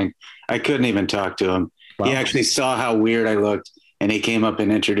my mind. I couldn't even talk to him. Wow. He actually saw how weird I looked and he came up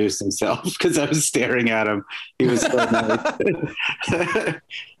and introduced himself because I was staring at him. He was so nice.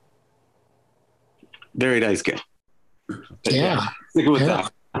 Very nice guy. Yeah. Stick with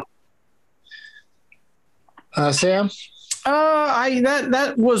that. Sam?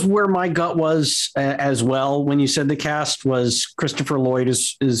 That was where my gut was as well. When you said the cast was Christopher Lloyd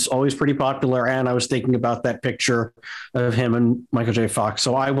is always pretty popular. And I was thinking about that picture of him and Michael J. Fox.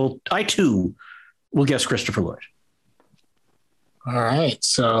 So I too will guess Christopher Lloyd. All right.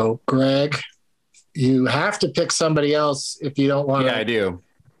 So Greg, you have to pick somebody else if you don't want to. Yeah, I do.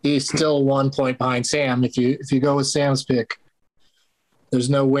 He's still 1 point behind Sam. If you go with Sam's pick, there's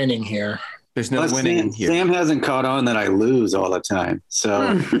no winning here. There's no winning here. Sam hasn't caught on that I lose all the time.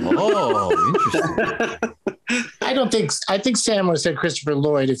 So, interesting. I think Sam would have said Christopher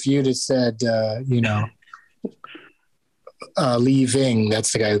Lloyd if you'd have said, Lee Ving.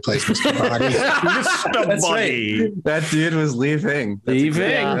 That's the guy who plays Mr. Body. That's right. That dude was Lee Ving. Lee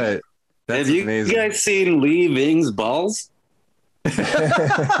Ving. Right. Have you guys seen Lee Ving's balls? I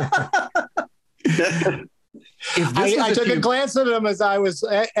took a glance at him as I was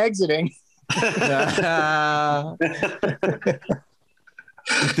exiting.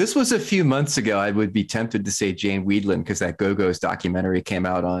 If this was a few months ago, I would be tempted to say Jane Wiedlin because that Go-Go's documentary came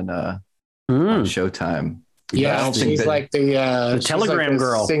out on Showtime. Yeah, she's like the Telegram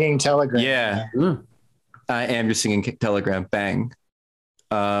girl. Singing Telegram. Yeah. I am your singing Telegram. Bang.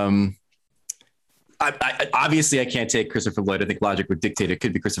 I obviously, I can't take Christopher Lloyd. I think logic would dictate it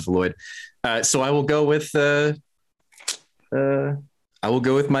could be Christopher Lloyd. So I will go with my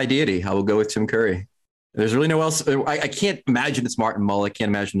deity. I will go with Tim Curry. There's really no else. I can't imagine it's Martin Mull. I can't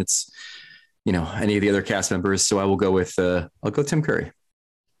imagine it's, any of the other cast members. So I will go with, I'll go Tim Curry.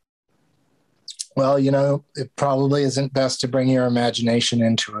 Well, it probably isn't best to bring your imagination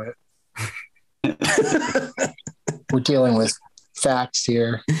into it. We're dealing with facts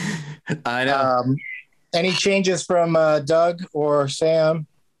here. I know. Any changes from Doug or Sam,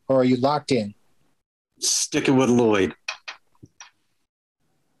 or are you locked in? Sticking with Lloyd.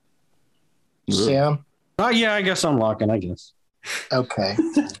 Sam? Oh, yeah, I guess I'm locking, I guess. Okay.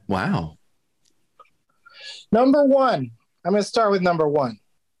 Wow. Number one. I'm going to start with number one.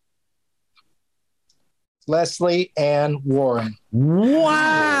 Leslie Ann Warren.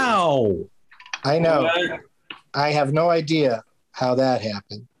 Wow. I know. I have no idea how that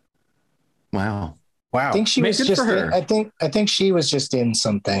happened. Wow. I think she was just I think she was just in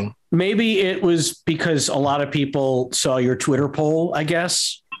something. Maybe it was because a lot of people saw your Twitter poll, I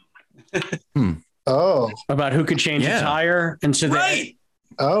guess. Oh. About who could change a tire. And so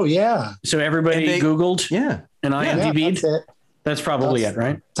oh yeah. So everybody Googled and IMDb'd. Yeah, that's probably it,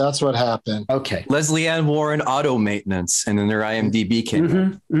 right? That's what happened. Okay. Leslie Ann Warren auto maintenance, and then their IMDb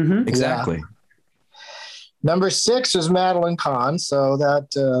came. Exactly. Yeah. Number 6 is Madeline Kahn. So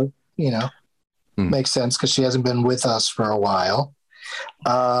that, makes sense because she hasn't been with us for a while.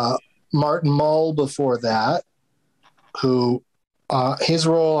 Martin Mull before that, who his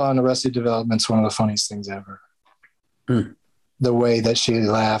role on Arrested Development is one of the funniest things ever. The way that she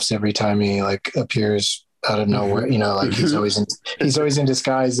laughs every time he appears out of nowhere, he's always in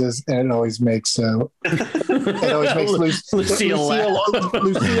disguises, and it always makes Lucille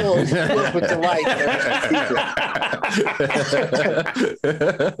with delight.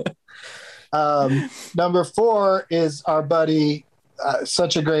 Number 4 is our buddy,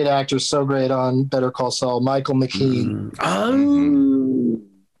 such a great actor, so great on Better Call Saul, Michael McKean.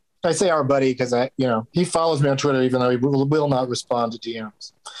 I say our buddy because he follows me on Twitter, even though he will not respond to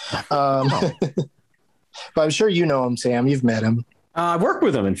DMs. But I'm sure you know him, Sam. You've met him. I worked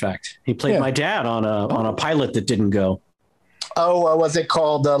with him, in fact. He played my dad on a pilot that didn't go. Oh, was it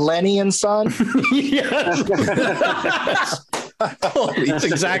called Lenny and Son? Yeah. That's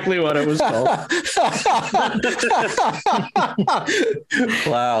exactly what it was called.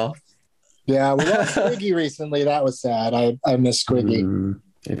 Wow. Yeah, we lost Squiggy recently. That was sad. I miss Squiggy.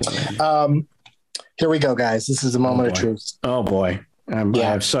 Here we go, guys. This is the moment of truth. Oh, boy. I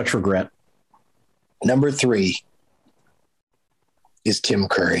have such regret. Number 3 is Tim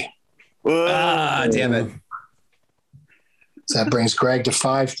Curry. Damn it. So that brings Greg to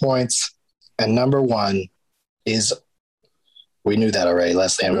 5 points. And number 1 is, we knew that already,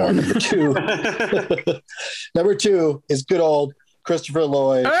 Leslie Ann Warren. Number 2 is good old Christopher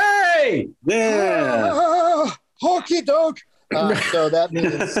Lloyd. Hey! Yeah! Honky dog! So that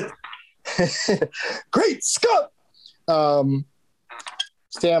means great Scott!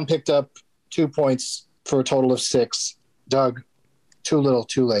 Sam picked up 2 points for a total of 6. Doug, too little,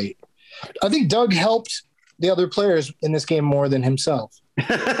 too late. I think Doug helped the other players in this game more than himself.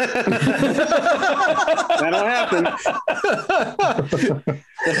 That'll happen.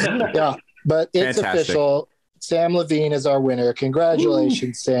 Yeah, but it's fantastic. Official. Sam Levine is our winner.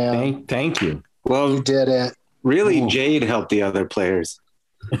 Congratulations, Sam. Thank you. Well, You did it. really, Jade helped the other players.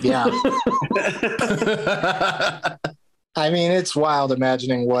 Yeah. I mean, it's wild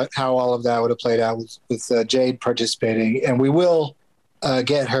imagining how all of that would have played out with Jade participating, and we will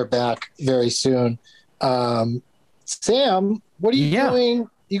get her back very soon. Sam, what are you doing?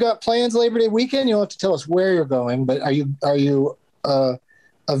 You got plans Labor Day weekend? You don't have to tell us where you're going, but are you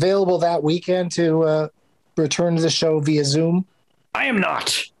available that weekend to return to the show via Zoom? I am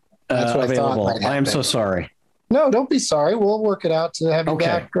not That's what available. I thought might I am happen. so sorry. No, don't be sorry. We'll work it out to have you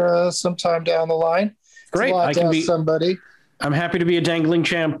back sometime down the line. Great. I can be somebody. I'm happy to be a dangling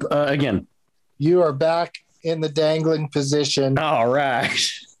champ again. You are back in the dangling position. All right.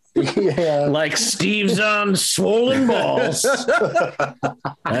 Yeah. Like Steve's on swollen balls.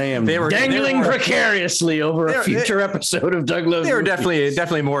 I am dangling precariously over a future episode of Doug Loves. They were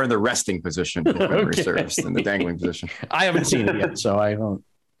definitely more in the resting position of memory serves than the dangling position. I haven't seen it yet, so I won't.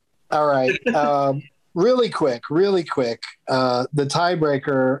 All right. Really quick. The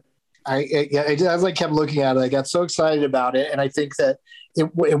tiebreaker As I kept looking at it, I got so excited about it, and I think that it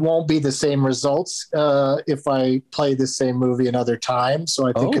won't be the same results if I play the same movie another time. So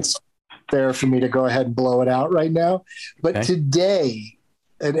I think it's fair for me to go ahead and blow it out right now. But today,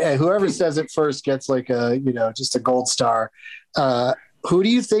 and whoever says it first gets like just a gold star. Who do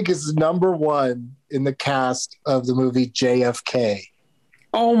you think is number one in the cast of the movie JFK?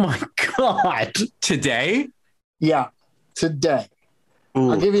 Oh my God. Today? Yeah, today.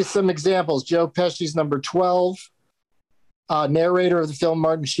 Ooh. I'll give you some examples. Joe Pesci's number 12. Narrator of the film,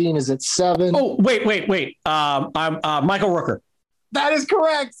 Martin Sheen, is at 7. Oh, wait. I'm Michael Rooker. That is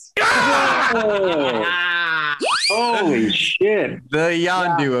correct. Oh. Holy shit. The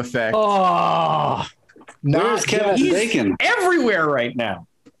Yondu effect. Oh. Where's Kevin Bacon? Everywhere right now.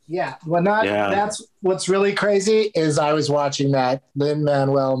 Yeah. Well, that's what's really crazy is I was watching that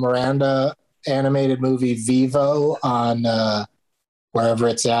Lin-Manuel Miranda animated movie Vivo on wherever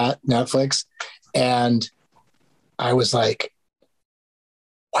it's at, Netflix. And I was like,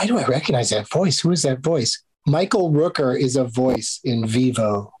 why do I recognize that voice? Who is that voice? Michael Rooker is a voice in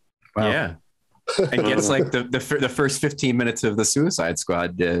Vivo. Wow. Yeah. And gets like the first 15 minutes of the Suicide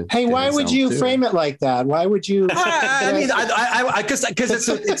Squad. Hey, why would you frame it like that? Why would you? I mean, because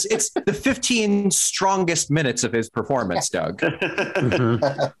it's the 15 strongest minutes of his performance, Doug.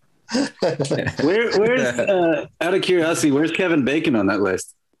 Where's out of curiosity, where's Kevin Bacon on that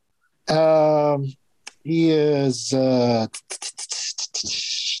list? He is. I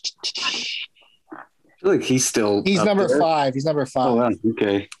feel like he's number there. 5. He's number 5. Oh, wow.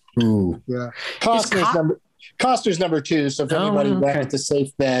 Okay. Ooh. Yeah. Costner's number 2. So if anybody went with the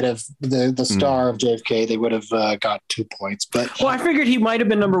safe bet of the star of JFK, they would have got 2 points. But I figured he might have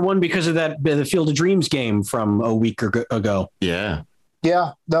been number 1 because of the Field of Dreams game from a week ago. Yeah.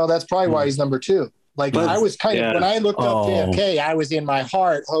 Yeah. No, that's probably why he's number 2. Like I was kind of when I looked up JFK, I was in my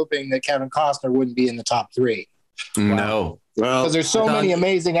heart hoping that Kevin Costner wouldn't be in the top 3. No, because there's so many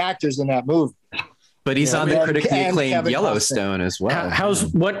amazing actors in that movie. But he's on the critically acclaimed Yellowstone as well.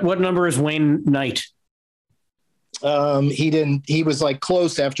 What number is Wayne Knight? He was like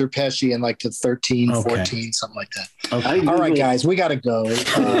close after Pesci in like to 13, 14, something like that. Okay. All right, guys, we got to go.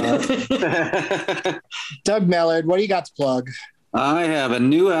 Doug Mellard, what do you got to plug? I have a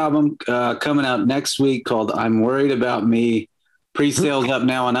new album coming out next week called I'm Worried About Me. Pre-sales up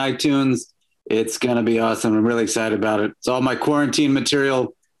now on iTunes. It's going to be awesome. I'm really excited about it. It's all my quarantine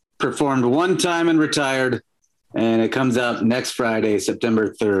material performed one time and retired. And it comes out next Friday,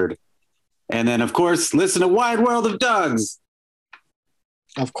 September 3rd. And then, of course, listen to Wide World of Doug's.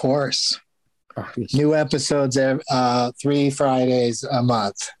 Of course. New episodes 3 Fridays a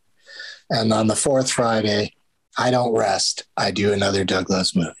month. And on the 4th Friday, I don't rest. I do another Doug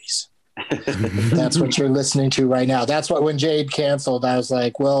Loves Movies. That's what you're listening to right now. That's what when Jade canceled, I was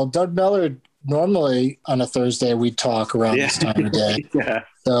like, well, Doug Mellard, normally on a Thursday, we'd talk around this time of day. Yeah.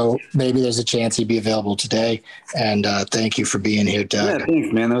 So maybe there's a chance he'd be available today. And thank you for being here, Doug. Yeah,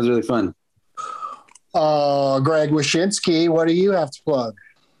 thanks, man. That was really fun. Greg Wyshynski, what do you have to plug?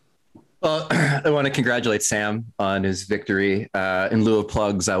 Well, I want to congratulate Sam on his victory. In lieu of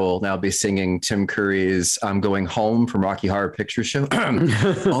plugs, I will now be singing Tim Curry's I'm Going Home from Rocky Horror Picture Show.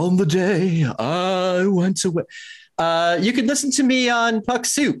 On the day I went away. You can listen to me on Puck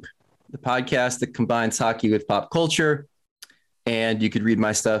Soup, the podcast that combines hockey with pop culture. And you could read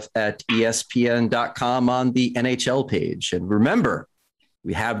my stuff at ESPN.com on the NHL page. And remember,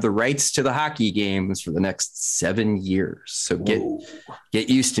 we have the rights to the hockey games for the next 7 years. So get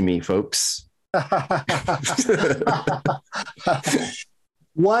used to me, folks.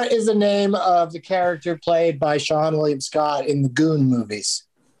 What is the name of the character played by Sean William Scott in the Goon movies?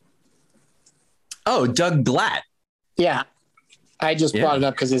 Oh, Doug Glatt. Yeah. I just brought it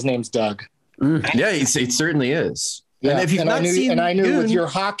up because his name's Doug. Yeah, it certainly is. Yeah. And if you've not seen I knew Goon, with your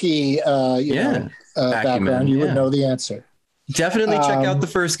hockey background, you would know the answer. Definitely check out the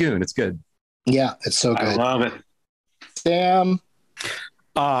first Goon. It's good. Yeah, it's so good. I love it. Sam,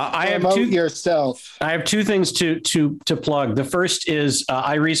 I have yourself. I have 2 things to plug. The first is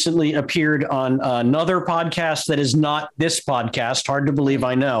I recently appeared on another podcast that is not this podcast. Hard to believe,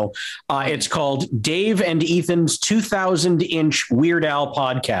 I know. It's called Dave and Ethan's 2,000-inch Weird Al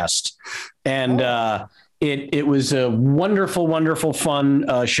podcast, and It was a wonderful, wonderful, fun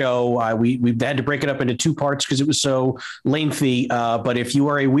show. We had to break it up into 2 parts because it was so lengthy. But if you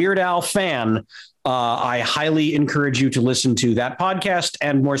are a Weird Al fan, I highly encourage you to listen to that podcast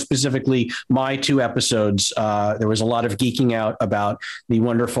and more specifically my 2 episodes. There was a lot of geeking out about the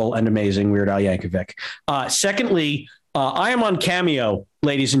wonderful and amazing Weird Al Yankovic. Secondly, I am on Cameo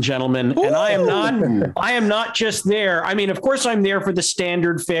ladies and gentlemen. And I am not just there. I mean, of course I'm there for the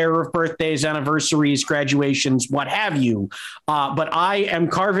standard fare of birthdays, anniversaries, graduations, what have you. But I am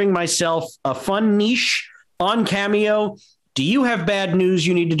carving myself a fun niche on Cameo. Do you have bad news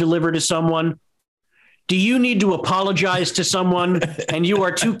you need to deliver to someone? Do you need to apologize to someone and you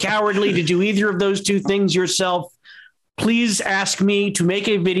are too cowardly to do either of those two things yourself? Please ask me to make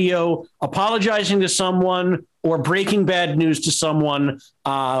a video apologizing to someone or breaking bad news to someone.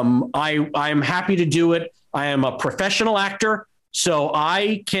 I am happy to do it. I am a professional actor, so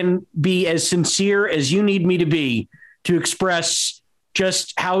I can be as sincere as you need me to be to express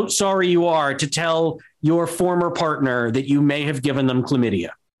just how sorry you are to tell your former partner that you may have given them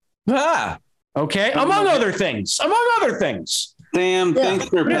chlamydia. Okay. Among other things. Sam, thanks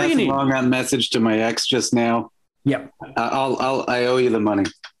for passing along that message to my ex just now. Yep. I owe you the money.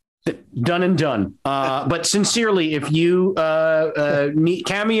 Done and done. But sincerely, if you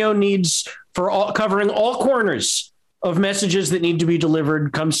Cameo needs for covering all corners of messages that need to be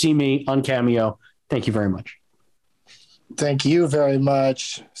delivered, come see me on Cameo. Thank you very much. Thank you very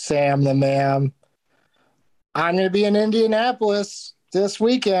much, Sam the man. I'm going to be in Indianapolis this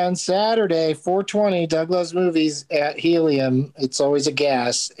weekend, Saturday, 420, Doug Loves Movies at Helium. It's always a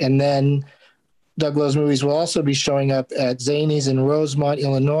gas. And then Doug Loves Movies will also be showing up at Zanies in Rosemont,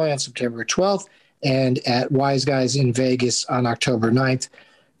 Illinois on September 12th and at Wise Guys in Vegas on October 9th.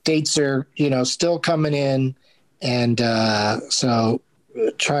 Dates are, still coming in. And so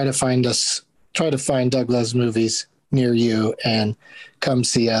try to find Doug Loves Movies near you and come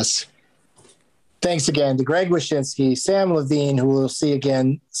see us. Thanks again to Greg Wyshynski, Sam Levine, who we'll see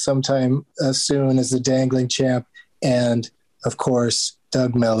again sometime soon as the Dangling Champ, and, of course,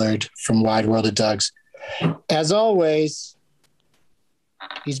 Doug Millard from Wide World of Dougs. As always,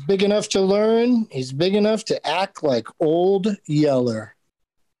 he's big enough to learn. He's big enough to act like Old Yeller.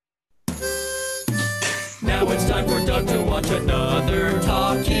 Now it's time for Doug to watch another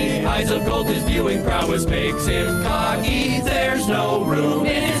talkie. Eyes of gold, his viewing prowess makes him cocky. There's no room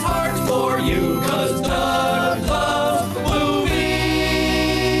in his heart for you, 'cause